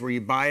tasting days where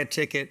you buy a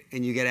ticket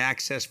and you get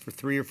access for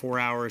 3 or 4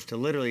 hours to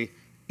literally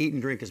eat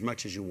and drink as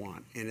much as you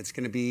want. And it's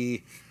going to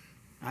be,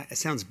 it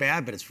sounds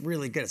bad, but it's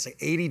really good. It's like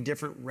 80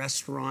 different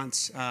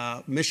restaurants,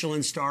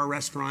 Michelin star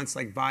restaurants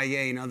like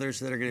Valle and others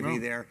that are going to be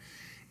there.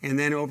 And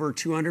then over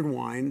 200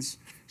 wines,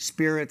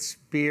 spirits,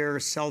 beer,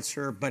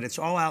 seltzer, but it's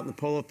all out in the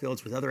Polo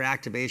Fields with other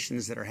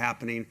activations that are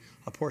happening.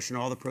 A portion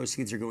of all the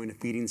proceeds are going to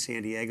Feeding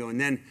San Diego. And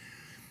then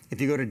if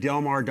you go to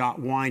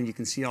delmar.wine, you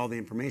can see all the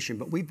information.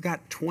 But we've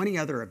got 20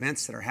 other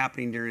events that are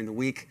happening during the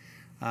week.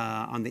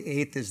 On the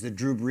 8th is the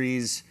Drew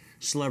Brees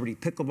Celebrity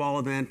Pickleball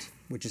event,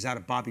 which is out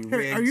of Bobby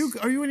Riggs.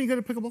 Are you any good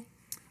at pickleball?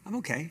 I'm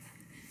okay.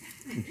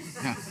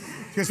 Yeah.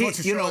 Did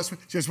you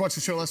guys watch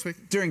the show last week?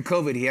 During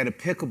COVID, he had a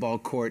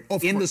pickleball court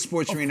Of in the course,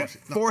 sports of arena course.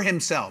 No. for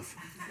himself.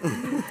 Do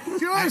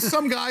you know there's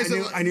some guys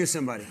I knew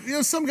somebody. You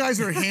know, some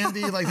guys are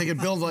handy, like they can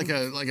build like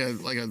a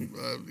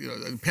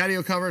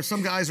patio cover.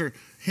 Some guys are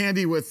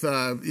handy with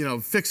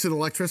fixing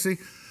electricity.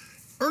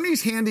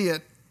 Ernie's handy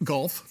at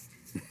golf,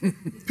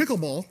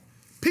 pickleball,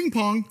 ping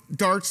pong,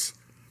 darts,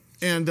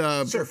 and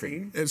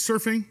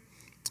Surfing.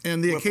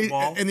 and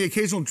the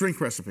occasional drink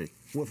recipe.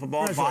 Wiffle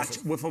ball,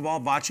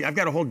 bocce. I've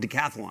got a whole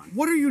decathlon.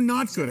 What are you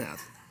not good at?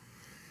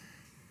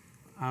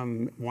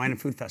 Wine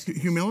and food festival.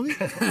 Humility?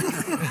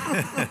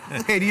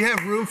 Hey, do you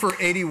have room for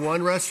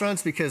 81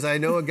 restaurants? Because I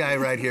know a guy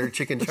right here,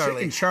 Chicken Charlie.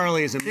 Chicken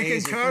Charlie is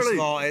amazing. Chicken Charlie. First of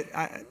all,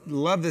 I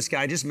love this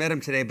guy. I just met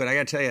him today, but I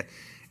got to tell you,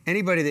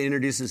 Anybody that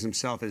introduces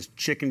himself as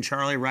Chicken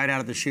Charlie right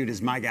out of the chute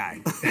is my guy.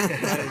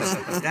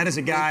 that is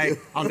a guy,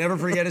 I'll never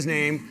forget his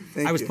name.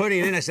 I was putting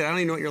it in, I said, I don't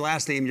even know what your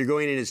last name, you're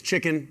going in as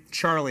Chicken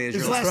Charlie as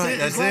your last name.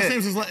 His last name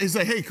is he's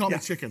like, hey, call me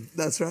Chicken.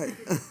 That's right.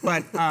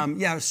 But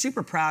yeah, I was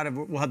super proud of,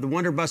 we'll have the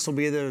Wonder Bus will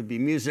be there, there'll be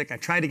music. I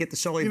tried to get the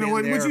Sully band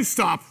what, there. would you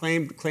stop?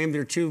 Claimed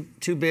they're too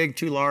big,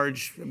 too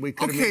large. We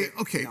could have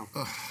Okay.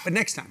 But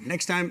next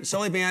time,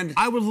 Sully band.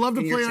 I would love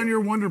to play on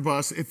your Wonder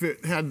Bus if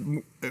it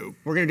had.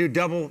 We're gonna do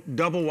double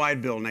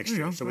wide bill next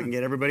year, so we can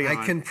get everybody on.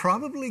 I can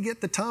probably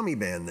get the Tommy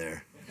band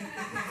there.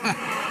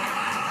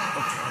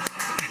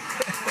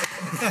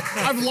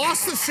 I've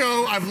lost the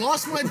show, I've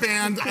lost my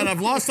band, and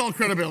I've lost all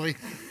credibility.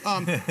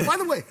 By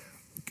the way,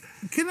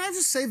 can I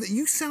just say that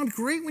you sound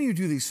great when you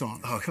do these songs?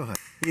 Oh, come on.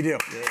 You do.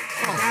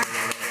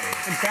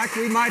 In fact,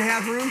 we might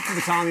have room for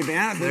the Tommy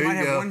band. We might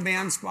have one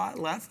band spot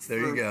left. There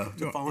you go.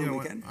 The following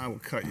weekend. I will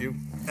cut you.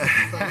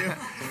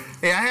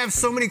 Hey, I have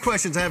so many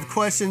questions. I have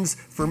questions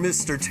for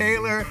Mr.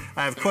 Taylor.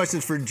 I have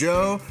questions for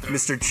Joe,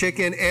 Mr.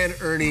 Chicken, and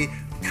Ernie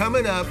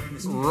coming up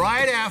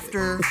right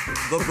after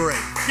the break.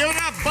 Give it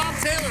up, Bob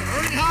Taylor,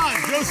 Ernie Hahn,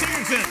 Joe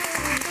Sigurdson,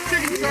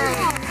 Chicken Charlie,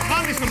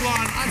 Tommy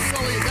Sablon. I'm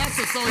Sully. That's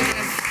the Sully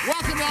Band.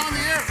 Welcome to On the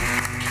Air.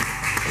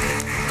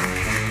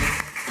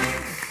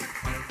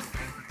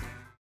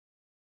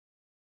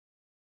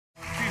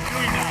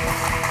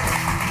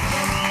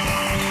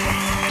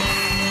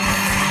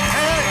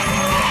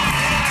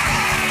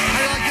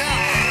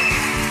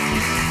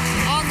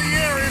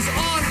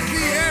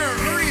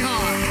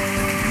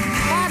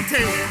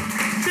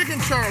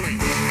 Charlie,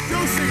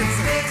 Joe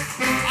Sigurdson.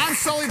 I'm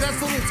Sully, that's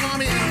Little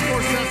Tommy, and of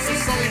course that's the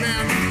Sully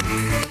Band.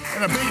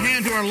 And a big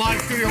hand to our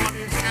live studio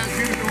audience as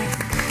usual.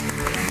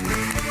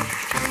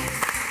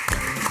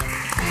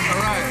 All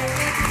right.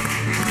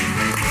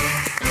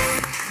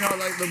 You know,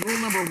 like the rule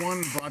number one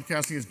in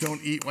broadcasting is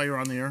don't eat while you're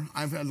on the air.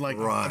 I've had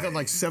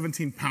like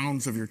 17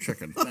 pounds of your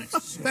chicken.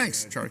 Thanks.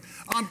 Thanks, Charlie.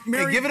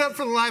 Mary, hey, give it up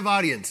for the live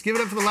audience. Give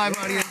it up for the live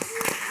audience.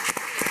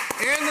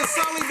 And the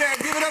Sully Band.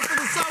 Give it up for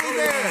the Sully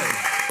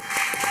Band.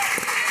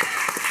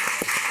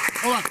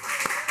 Hold on.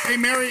 Hey,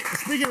 Mary,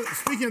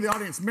 speaking of the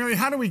audience, Mary,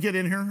 how do we get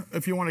in here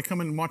if you want to come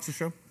in and watch the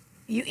show?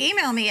 You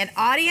email me at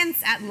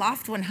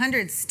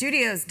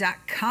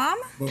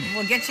audience@loft100studios.com.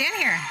 We'll get you in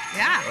here.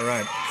 Yeah. All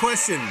right.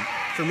 Question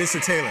for Mr.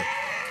 Taylor.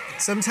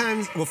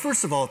 Sometimes, well,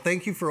 first of all,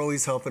 thank you for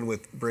always helping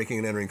with Breaking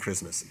and Entering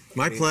Christmas.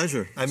 My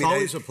pleasure. It's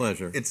always a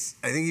pleasure. I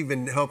think you've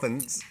been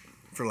helping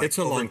for like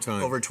long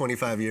time. Over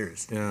 25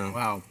 years. Yeah.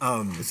 Wow.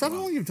 Is that how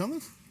long you've done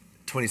this?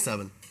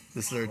 27.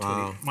 This is our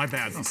 20. My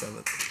bad.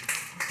 27th.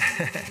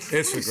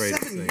 It's a great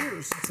 7 thing.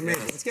 years. It's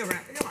amazing. Let's get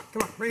around.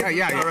 Come on. Bring it. All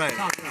right.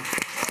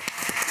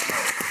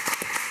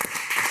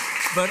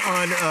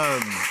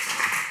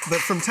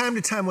 But from time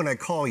to time when I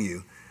call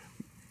you,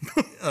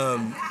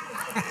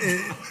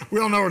 we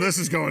all know where this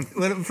is going.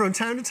 From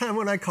time to time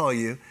when I call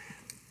you,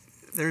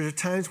 there are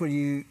times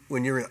when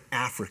you're in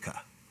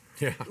Africa.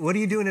 Yeah. What are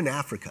you doing in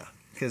Africa?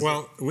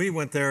 Well, we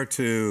went there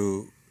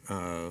to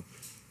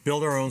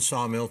build our own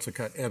sawmill to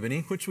cut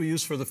ebony, which we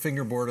use for the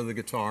fingerboard of the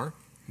guitar.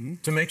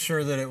 To make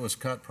sure that it was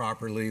cut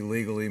properly,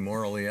 legally,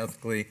 morally,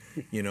 ethically,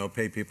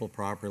 pay people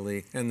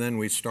properly. And then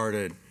we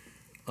started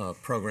a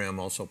program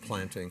also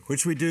planting,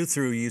 which we do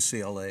through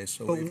UCLA.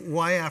 But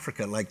why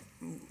Africa?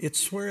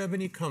 It's where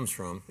ebony comes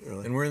from.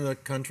 Really? And we're in the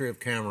country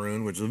of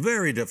Cameroon, which is a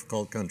very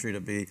difficult country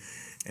to be,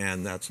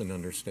 and that's an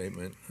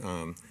understatement.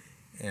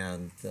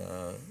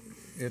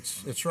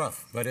 It's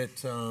rough, but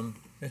it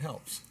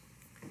helps.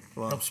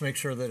 Wow. Helps make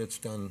sure that it's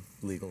done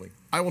legally.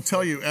 I will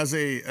tell you, as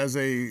a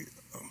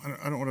I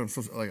don't know what I'm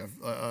supposed to, like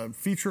a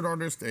featured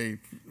artist, a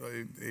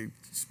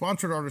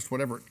sponsored artist,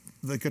 whatever.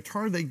 The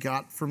guitar they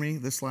got for me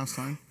this last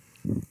time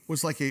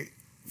was like a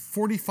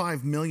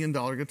 $45 million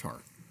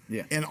guitar.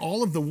 Yeah. And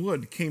all of the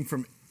wood came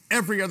from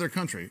every other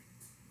country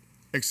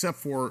except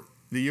for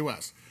the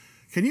U.S.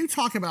 Can you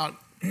talk about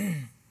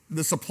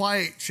the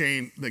supply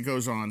chain that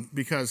goes on?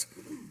 Because,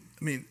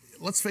 I mean,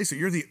 let's face it,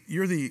 you're the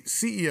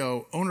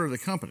CEO, owner of the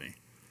company,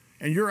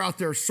 and you're out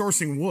there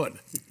sourcing wood.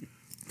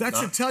 That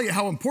should tell you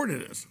how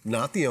important it is.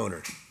 Not the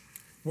owner.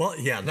 Well,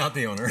 yeah, not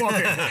the owner. Well,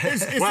 okay.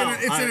 It's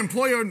an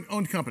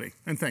employee-owned company.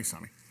 And thanks,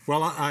 Tommy.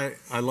 Well, I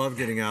love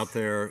getting out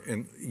there,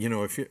 and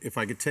if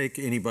I could take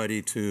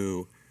anybody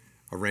to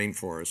a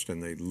rainforest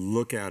and they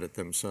look at it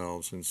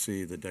themselves and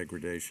see the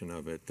degradation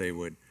of it, they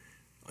would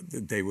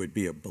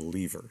be a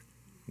believer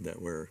that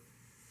we're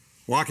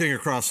walking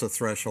across the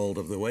threshold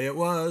of the way it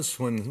was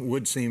when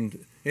wood seemed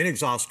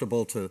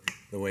inexhaustible to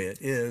the way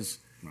it is.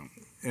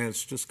 And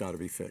it's just got to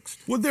be fixed.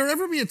 Would there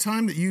ever be a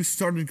time that you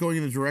started going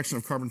in the direction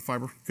of carbon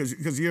fiber?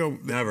 Because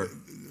never.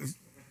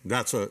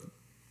 Because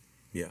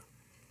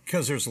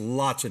there's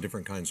lots of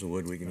different kinds of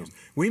wood we can use.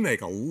 We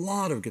make a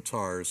lot of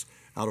guitars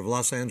out of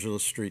Los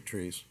Angeles street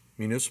trees,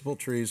 municipal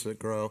trees that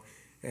grow,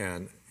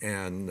 so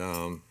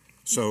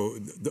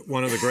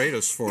one of the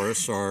greatest for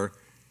us are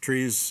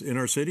trees in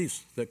our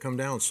cities that come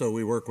down. So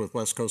we work with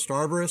West Coast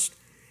arborists,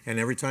 and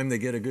every time they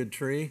get a good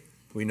tree,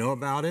 we know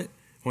about it.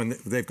 When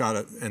they've got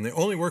it, and they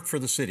only work for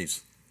the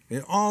cities,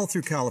 all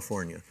through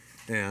California.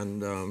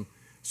 And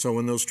So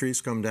when those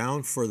trees come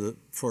down,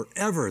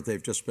 forever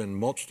they've just been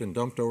mulched and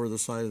dumped over the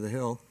side of the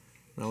hill.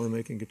 Now we're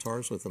making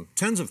guitars with them.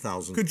 Tens of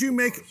thousands. Could you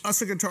make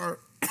us a guitar,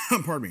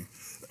 pardon me,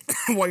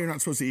 while you're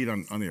not supposed to eat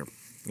on the air?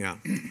 Yeah.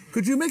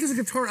 Could you make us a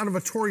guitar out of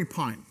a Torrey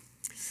pine?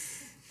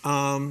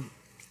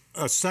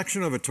 A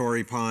section of a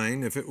Torrey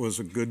pine, if it was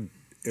a good,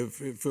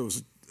 if it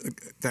was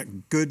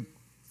that good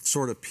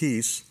sort of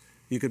piece,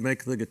 you could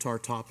make the guitar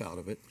top out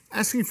of it.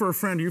 Asking for a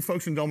friend, you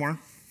folks in Del Mar,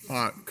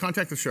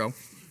 contact the show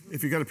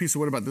if you got a piece of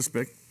wood about this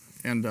big,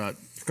 and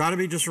it's got to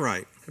be just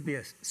right. Could be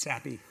a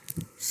sappy.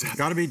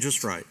 Got to be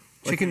just right.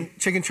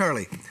 Chicken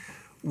Charlie,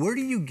 where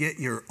do you get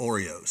your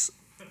Oreos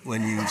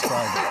when you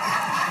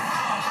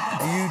try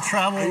them? Do you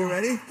travel? Are you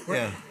ready?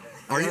 Yeah.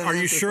 Are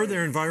you sure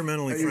they're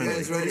environmentally friendly? You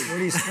guys ready?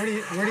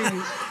 Where do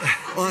you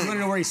want to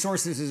know where he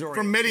sources his Oreos?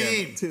 from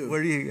Medellin. Yeah. 2.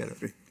 Where do you get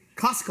it?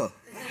 Costco.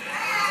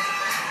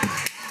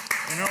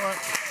 You know what?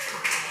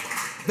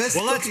 Best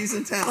cookies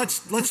in town.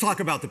 Let's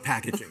talk about the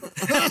packaging.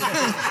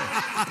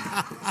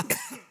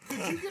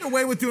 Could you get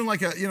away with doing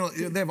like a,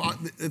 they have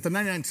at the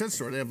 99-cent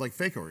store, they have like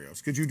fake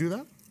Oreos. Could you do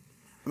that?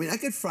 I mean, I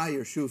could fry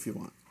your shoe if you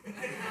want.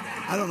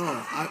 I don't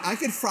know. I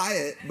could fry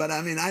it, but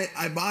I mean,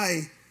 I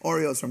buy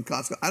Oreos from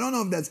Costco. I don't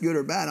know if that's good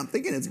or bad. I'm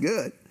thinking it's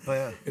good. Oh,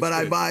 yeah. But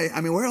I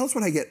mean, where else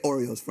would I get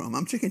Oreos from?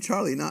 I'm Chicken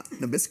Charlie, not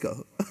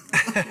Nabisco.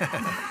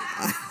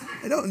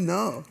 I don't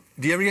know.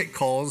 Do you ever get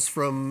calls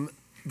from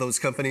those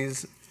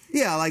companies?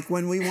 Yeah, like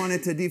when we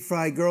wanted to deep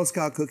fry Girl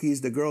Scout cookies,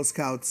 the Girl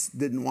Scouts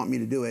didn't want me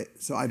to do it,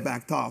 so I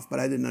backed off, but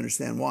I didn't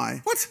understand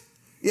why. What?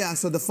 Yeah,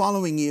 so the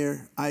following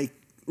year, I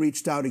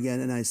reached out again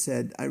and I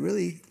said, I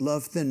really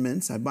love Thin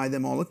Mints. I buy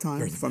them all the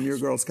time from your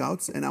Girl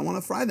Scouts, and I want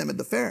to fry them at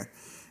the fair.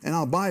 And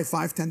I'll buy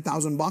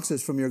 10,000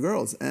 boxes from your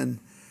girls. And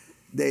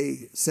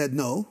they said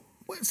no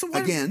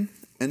again.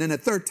 And then a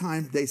third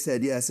time, they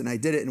said yes, and I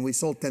did it, and we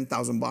sold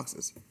 10,000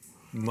 boxes.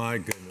 My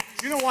goodness.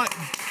 You know what?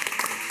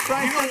 You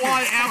know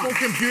why Apple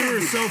Computer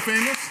is so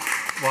famous?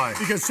 Why?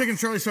 Because Chicken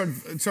Charlie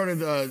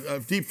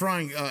started deep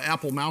frying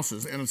Apple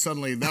mouses, and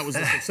suddenly that was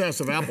the success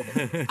of Apple.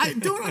 I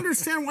don't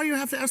understand why you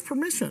have to ask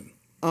permission.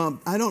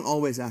 I don't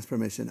always ask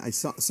permission.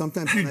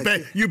 Sometimes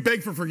you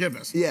beg for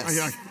forgiveness.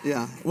 Yes.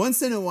 Yeah.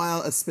 Once in a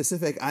while, a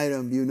specific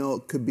item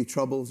could be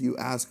troubles. You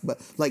ask, but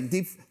like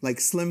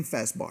Slim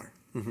Fast bar.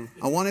 Mm-hmm.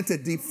 I wanted to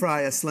deep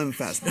fry a Slim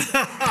Fast bar.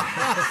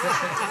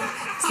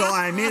 So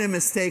I made a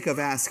mistake of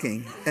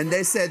asking, and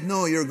they said,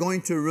 no, you're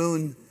going to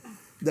ruin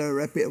the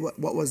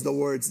what was the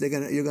words?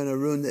 You're gonna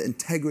ruin the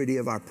integrity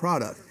of our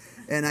product.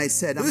 And I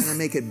said, I'm gonna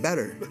make it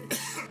better.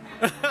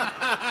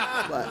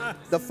 But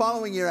the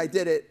following year I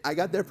did it. I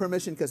got their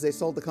permission because they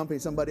sold the company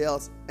to somebody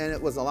else, and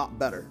it was a lot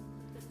better.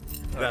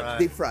 Right.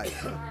 Deep fried.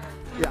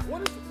 Yeah.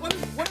 What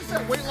is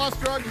that weight loss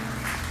drug?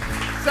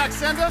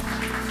 Saxenda?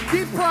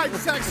 Deep fried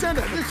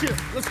Saxenda this year.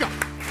 Let's go.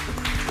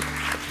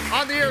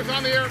 On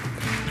the air.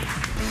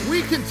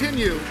 We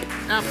continue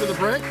after the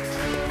break.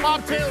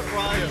 Bob Taylor,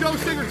 Joe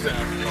Sigurdson,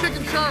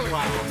 Chicken Charlie,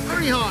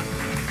 Ernie Hahn.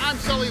 I'm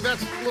Sully.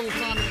 That's Little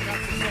Tommy, and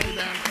that's the Sully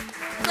Band.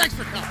 Thanks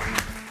for coming.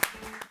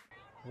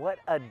 What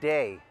a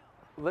day.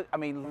 Look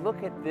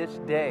at this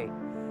day.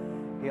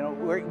 You know,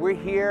 we're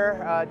here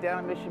down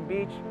at Mission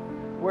Beach.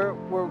 We're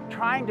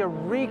trying to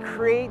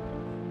recreate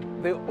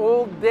the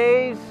old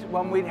days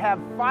when we'd have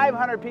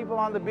 500 people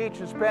on the beach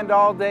and spend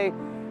all day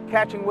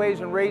catching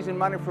waves and raising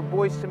money for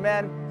Boys to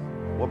Men.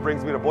 What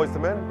brings me to Boys to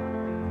Men?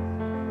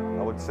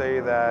 I would say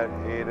that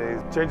it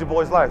is changing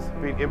boys' lives,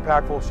 being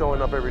impactful,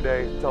 showing up every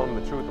day, telling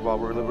them the truth about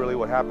really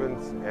what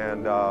happens,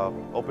 and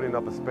opening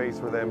up a space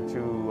for them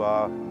to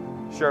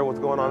share what's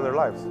going on in their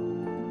lives.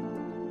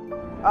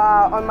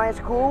 On my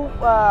school,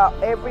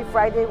 every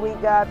Friday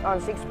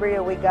on 6th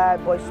period, we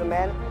got Boys to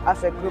Men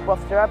as a group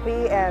of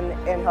therapy and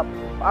help.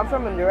 I'm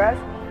from Honduras.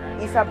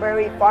 It's a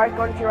very far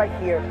country right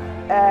here.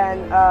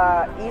 And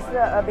it's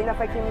been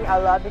affecting me a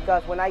lot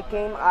because when I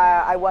came,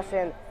 I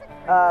wasn't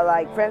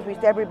like friends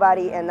with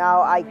everybody, and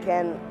now I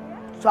can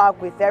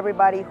talk with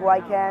everybody who I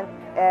can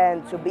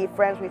and to be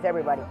friends with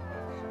everybody.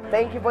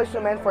 Thank you, Boys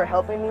to Men, for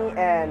helping me,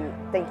 and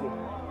thank you.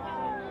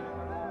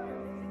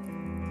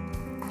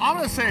 I'm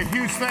going to say a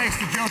huge thanks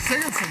to Joe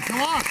Sigurdson.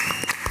 Come on.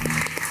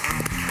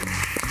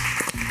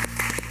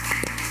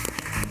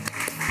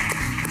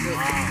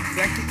 Wow.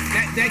 That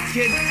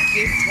kid,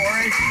 Gabe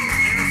Torres.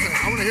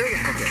 I want to hear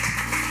that. Okay.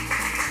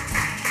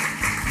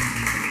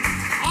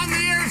 On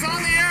the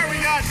air, we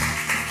got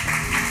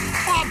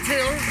Bob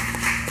Taylor,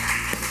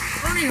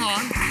 Ernie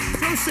Hahn,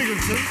 Joe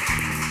Sigurdson,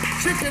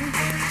 Chicken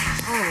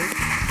Charlie.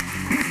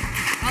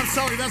 I'm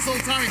Sully, that's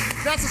Little Tommy.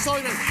 That's the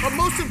Sully Band. But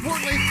most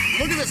importantly,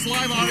 look at this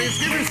live audience.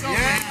 Give yourself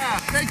a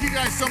thank you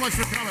guys so much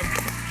for coming.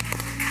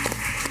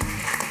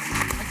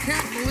 I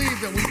can't believe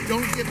that we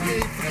don't get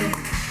paid for doing this.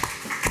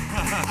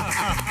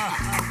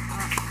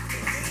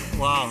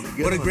 Wow,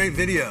 what a great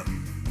video.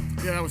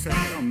 Yeah, that was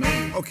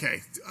amazing.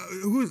 Okay,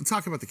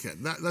 talk about the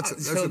kid.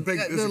 That's a big.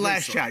 The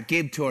last story. shot,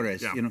 Gabe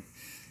Torres. Yeah. You know,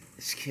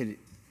 this kid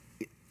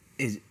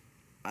is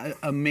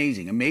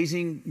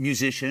amazing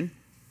musician.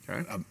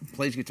 Okay.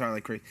 Plays guitar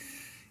like crazy.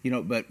 You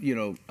know, but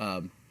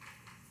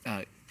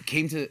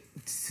came to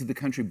the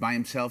country by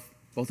himself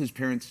both his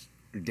parents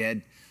are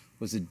dead,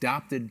 was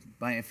adopted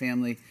by a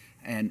family,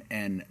 and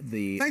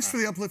the. Thanks for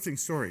the uplifting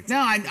story. No,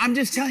 I'm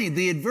just telling you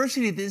the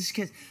adversity of this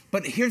kid.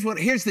 But here's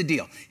the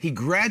deal. He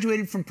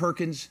graduated from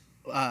Perkins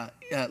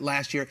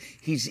last year.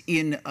 He's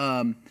in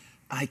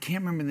I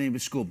can't remember the name of the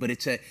school, but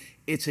it's a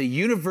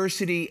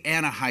university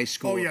and a high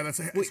school. Oh yeah,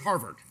 it's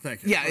Harvard.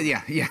 Thank you.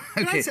 Yeah.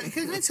 Okay.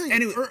 Can I tell you?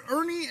 Anyway,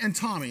 Ernie and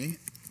Tommy,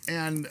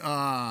 and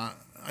I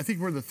think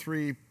we're the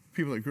three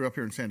people that grew up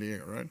here in San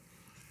Diego, right?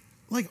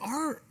 Like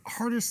our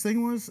hardest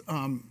thing was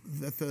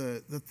that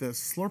the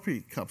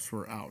Slurpee cups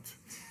were out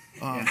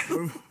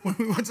when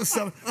we went to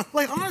 7.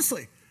 Like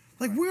honestly,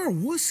 like we were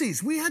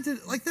wussies. We had to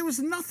there was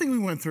nothing we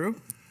went through.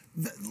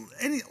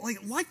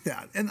 Like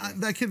that. And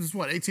that kid is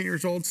what, 18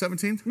 years old,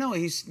 17? No,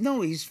 he's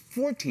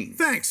 14.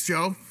 Thanks,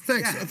 Joe.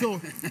 Thanks. Yeah.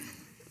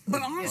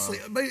 But honestly,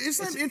 but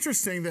isn't that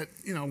interesting that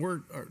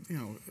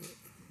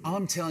all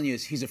I'm telling you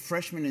is he's a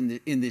freshman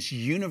in this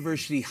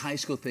university high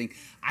school thing.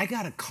 I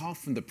got a call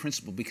from the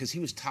principal because he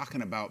was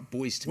talking about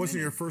Boys to Men.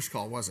 Wasn't your first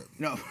call, was it?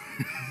 No.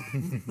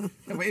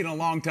 In a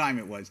long time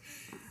it was.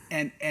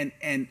 And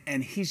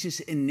he's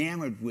just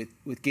enamored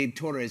with Gabe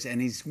Torres,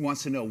 and he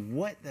wants to know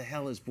what the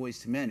hell is Boys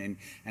to Men,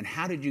 and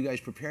how did you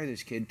guys prepare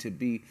this kid to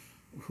be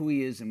who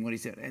he is and what he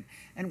said?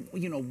 And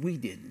we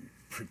didn't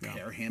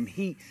prepare him.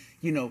 He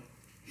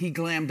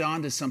glammed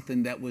onto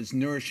something that was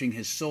nourishing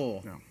his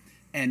soul. Yeah.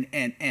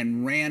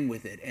 And ran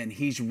with it, and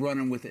he's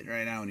running with it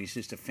right now, and he's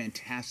just a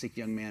fantastic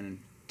young man and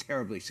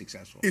terribly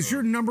successful. Is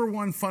your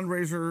 #1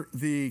 fundraiser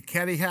the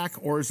Caddy Hack,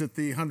 or is it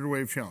the 100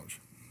 Wave Challenge?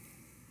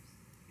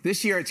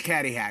 This year it's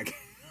Caddy Hack.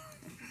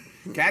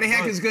 Caddy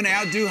Hack is going to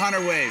outdo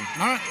 100 Wave.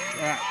 All right.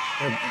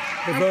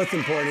 They're both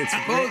important. It's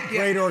a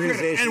great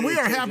organization. And we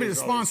are happy to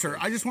sponsor.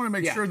 I just want to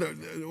make sure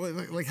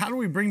that, how do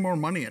we bring more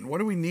money in? What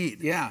do we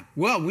need? Yeah.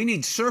 Well, we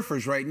need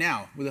surfers right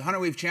now. The 100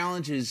 Wave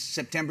Challenge is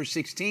September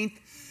 16th.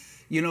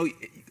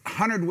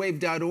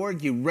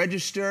 100wave.org, you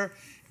register,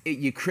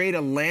 you create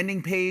a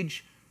landing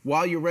page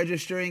while you're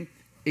registering.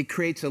 It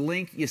creates a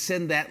link. You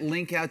send that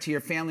link out to your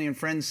family and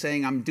friends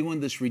saying, I'm doing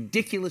this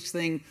ridiculous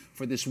thing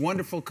for this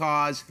wonderful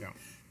cause. Yeah.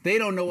 They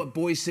don't know what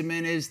Boys to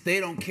Men is. They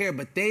don't care,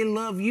 but they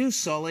love you,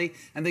 Sully.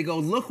 And they go,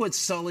 look what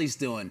Sully's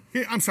doing.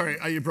 Yeah, I'm sorry,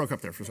 you broke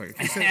up there for a second.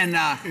 Can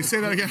you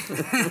say that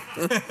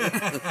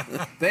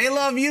again? They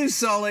love you,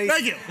 Sully.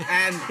 Thank you.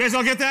 And you guys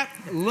all get that?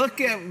 Look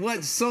at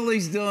what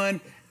Sully's doing.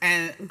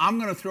 And I'm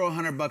going to throw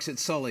 $100 at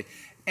Sully,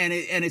 and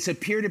it's a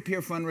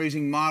peer-to-peer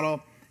fundraising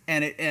model,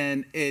 and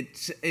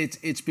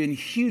it's been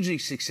hugely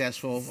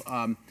successful.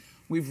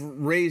 We've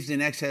raised in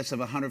excess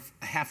of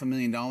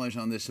 $500,000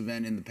 on this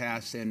event in the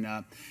past, and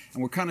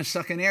we're kind of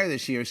sucking air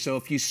this year. So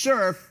if you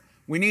surf,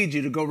 we need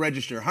you to go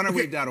register.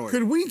 100wave.org.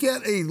 Could we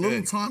get a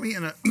little Tommy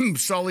and a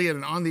Sully and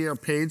an on-the-air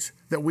page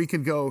that we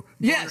could go?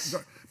 Yes.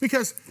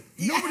 Because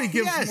nobody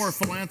gives more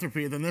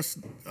philanthropy than this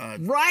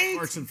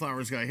Arts and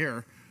Flowers guy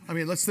here. I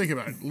mean, let's think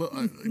about it.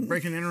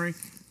 Breaking and entering,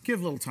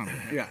 give little Tommy a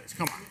hand. Yeah.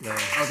 Come on.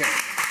 Okay.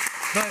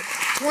 But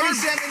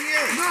 27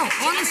 years. No,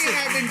 honestly. Tommy and I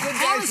have been good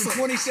guys for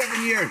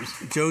 27 years.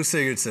 Joe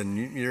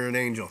Sigurdson, you're an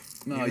angel.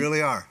 No, you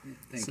really are.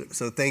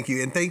 So thank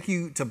you. And thank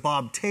you to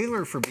Bob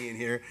Taylor for being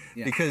here.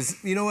 Yeah.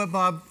 Because you know what,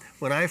 Bob?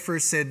 When I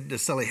first said to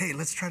Sully, hey,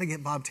 let's try to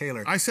get Bob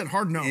Taylor. I said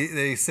hard no.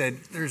 They said,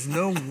 there's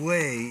no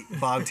way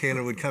Bob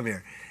Taylor would come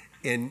here.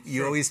 And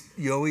you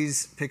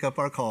always pick up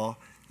our call.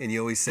 And you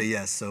always say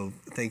yes, so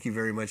thank you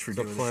very much for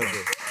doing this. It's a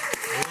pleasure.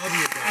 I love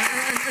you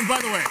guys. And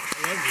by the way,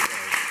 I love you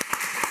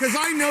guys. Because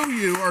I know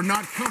you are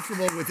not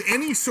comfortable with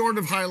any sort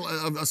of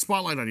a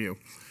spotlight on you.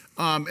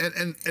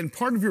 And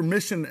part of your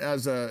mission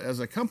as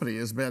a company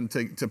has been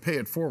to pay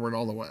it forward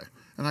all the way.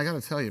 And I got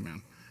to tell you,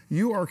 man,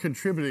 you are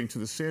contributing to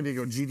the San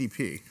Diego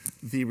GDP,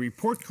 the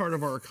report card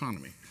of our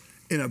economy,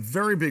 in a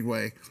very big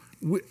way.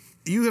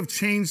 You have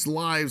changed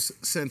lives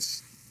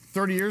since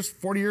 30 years,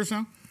 40 years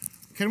now?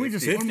 Can we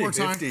just 50, one more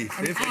time? 50,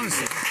 I mean,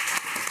 honestly,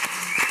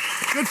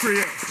 good for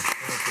you.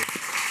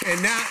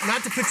 And now,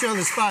 not to put you on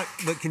the spot,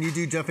 but can you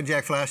do Jumpin'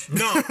 Jack Flash?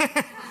 No.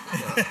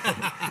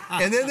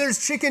 And then there's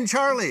Chicken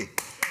Charlie.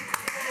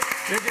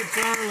 Chicken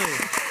Charlie.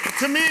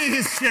 To me,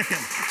 he's chicken.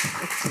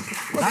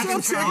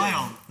 What's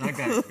up,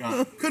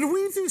 Okay. Could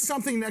we do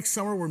something next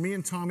summer where me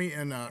and Tommy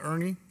and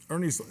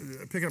Ernie's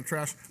picking up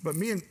trash, but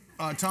me and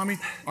Tommy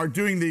are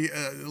doing the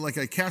like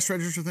a cash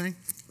register thing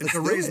to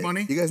raise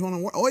money? You guys want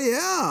to work? Oh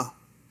yeah.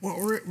 Well,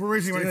 we're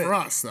raising money for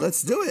us, though.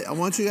 Let's do it. I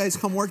want you guys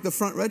to come work the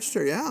front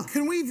register, yeah.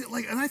 Can we,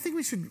 and I think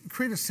we should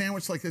create a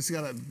sandwich like this. It's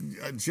got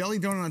a jelly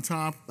donut on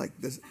top. Like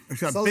this.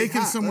 It's got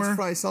bacon somewhere. Let's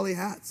fry Sully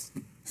hats.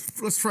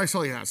 Let's try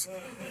Sully hats.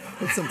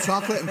 Put some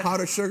chocolate and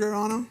powdered sugar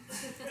on them.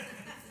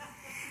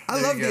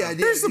 I love the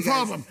idea. Here's the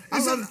problem.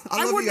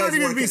 I would not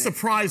even be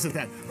surprised at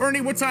that.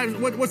 Ernie, what's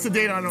the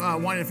date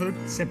on Wine and Food?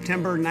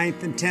 September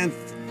 9th and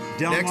 10th.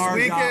 Del Mar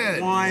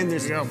got wine.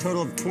 There's a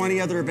total of 20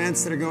 other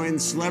events that are going.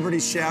 Celebrity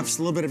chefs,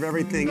 a little bit of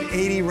everything.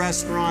 80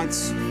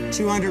 restaurants,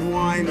 200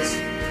 wines,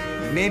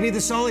 maybe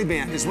the Sully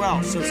Band as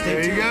well. So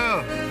stay tuned. There you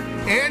go.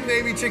 And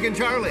maybe Chicken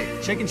Charlie.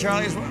 Chicken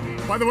Charlie as well.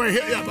 By the way,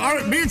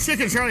 me and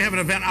Chicken Charlie have an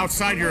event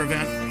outside your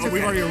event.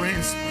 We've already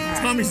arranged.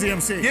 Tommy's the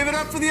MC. Give it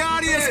up for the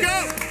audience. Let's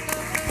go.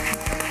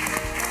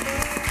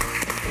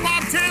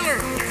 Bob Taylor,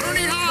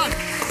 Ernie Hahn,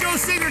 Joe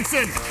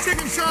Sigurdson,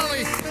 Chicken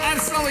Charlie, I'm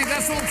Sully,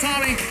 that's Little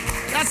Tommy.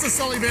 That's the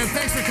Sully Band.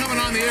 Thanks for coming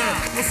on the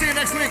air. We'll see you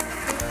next week.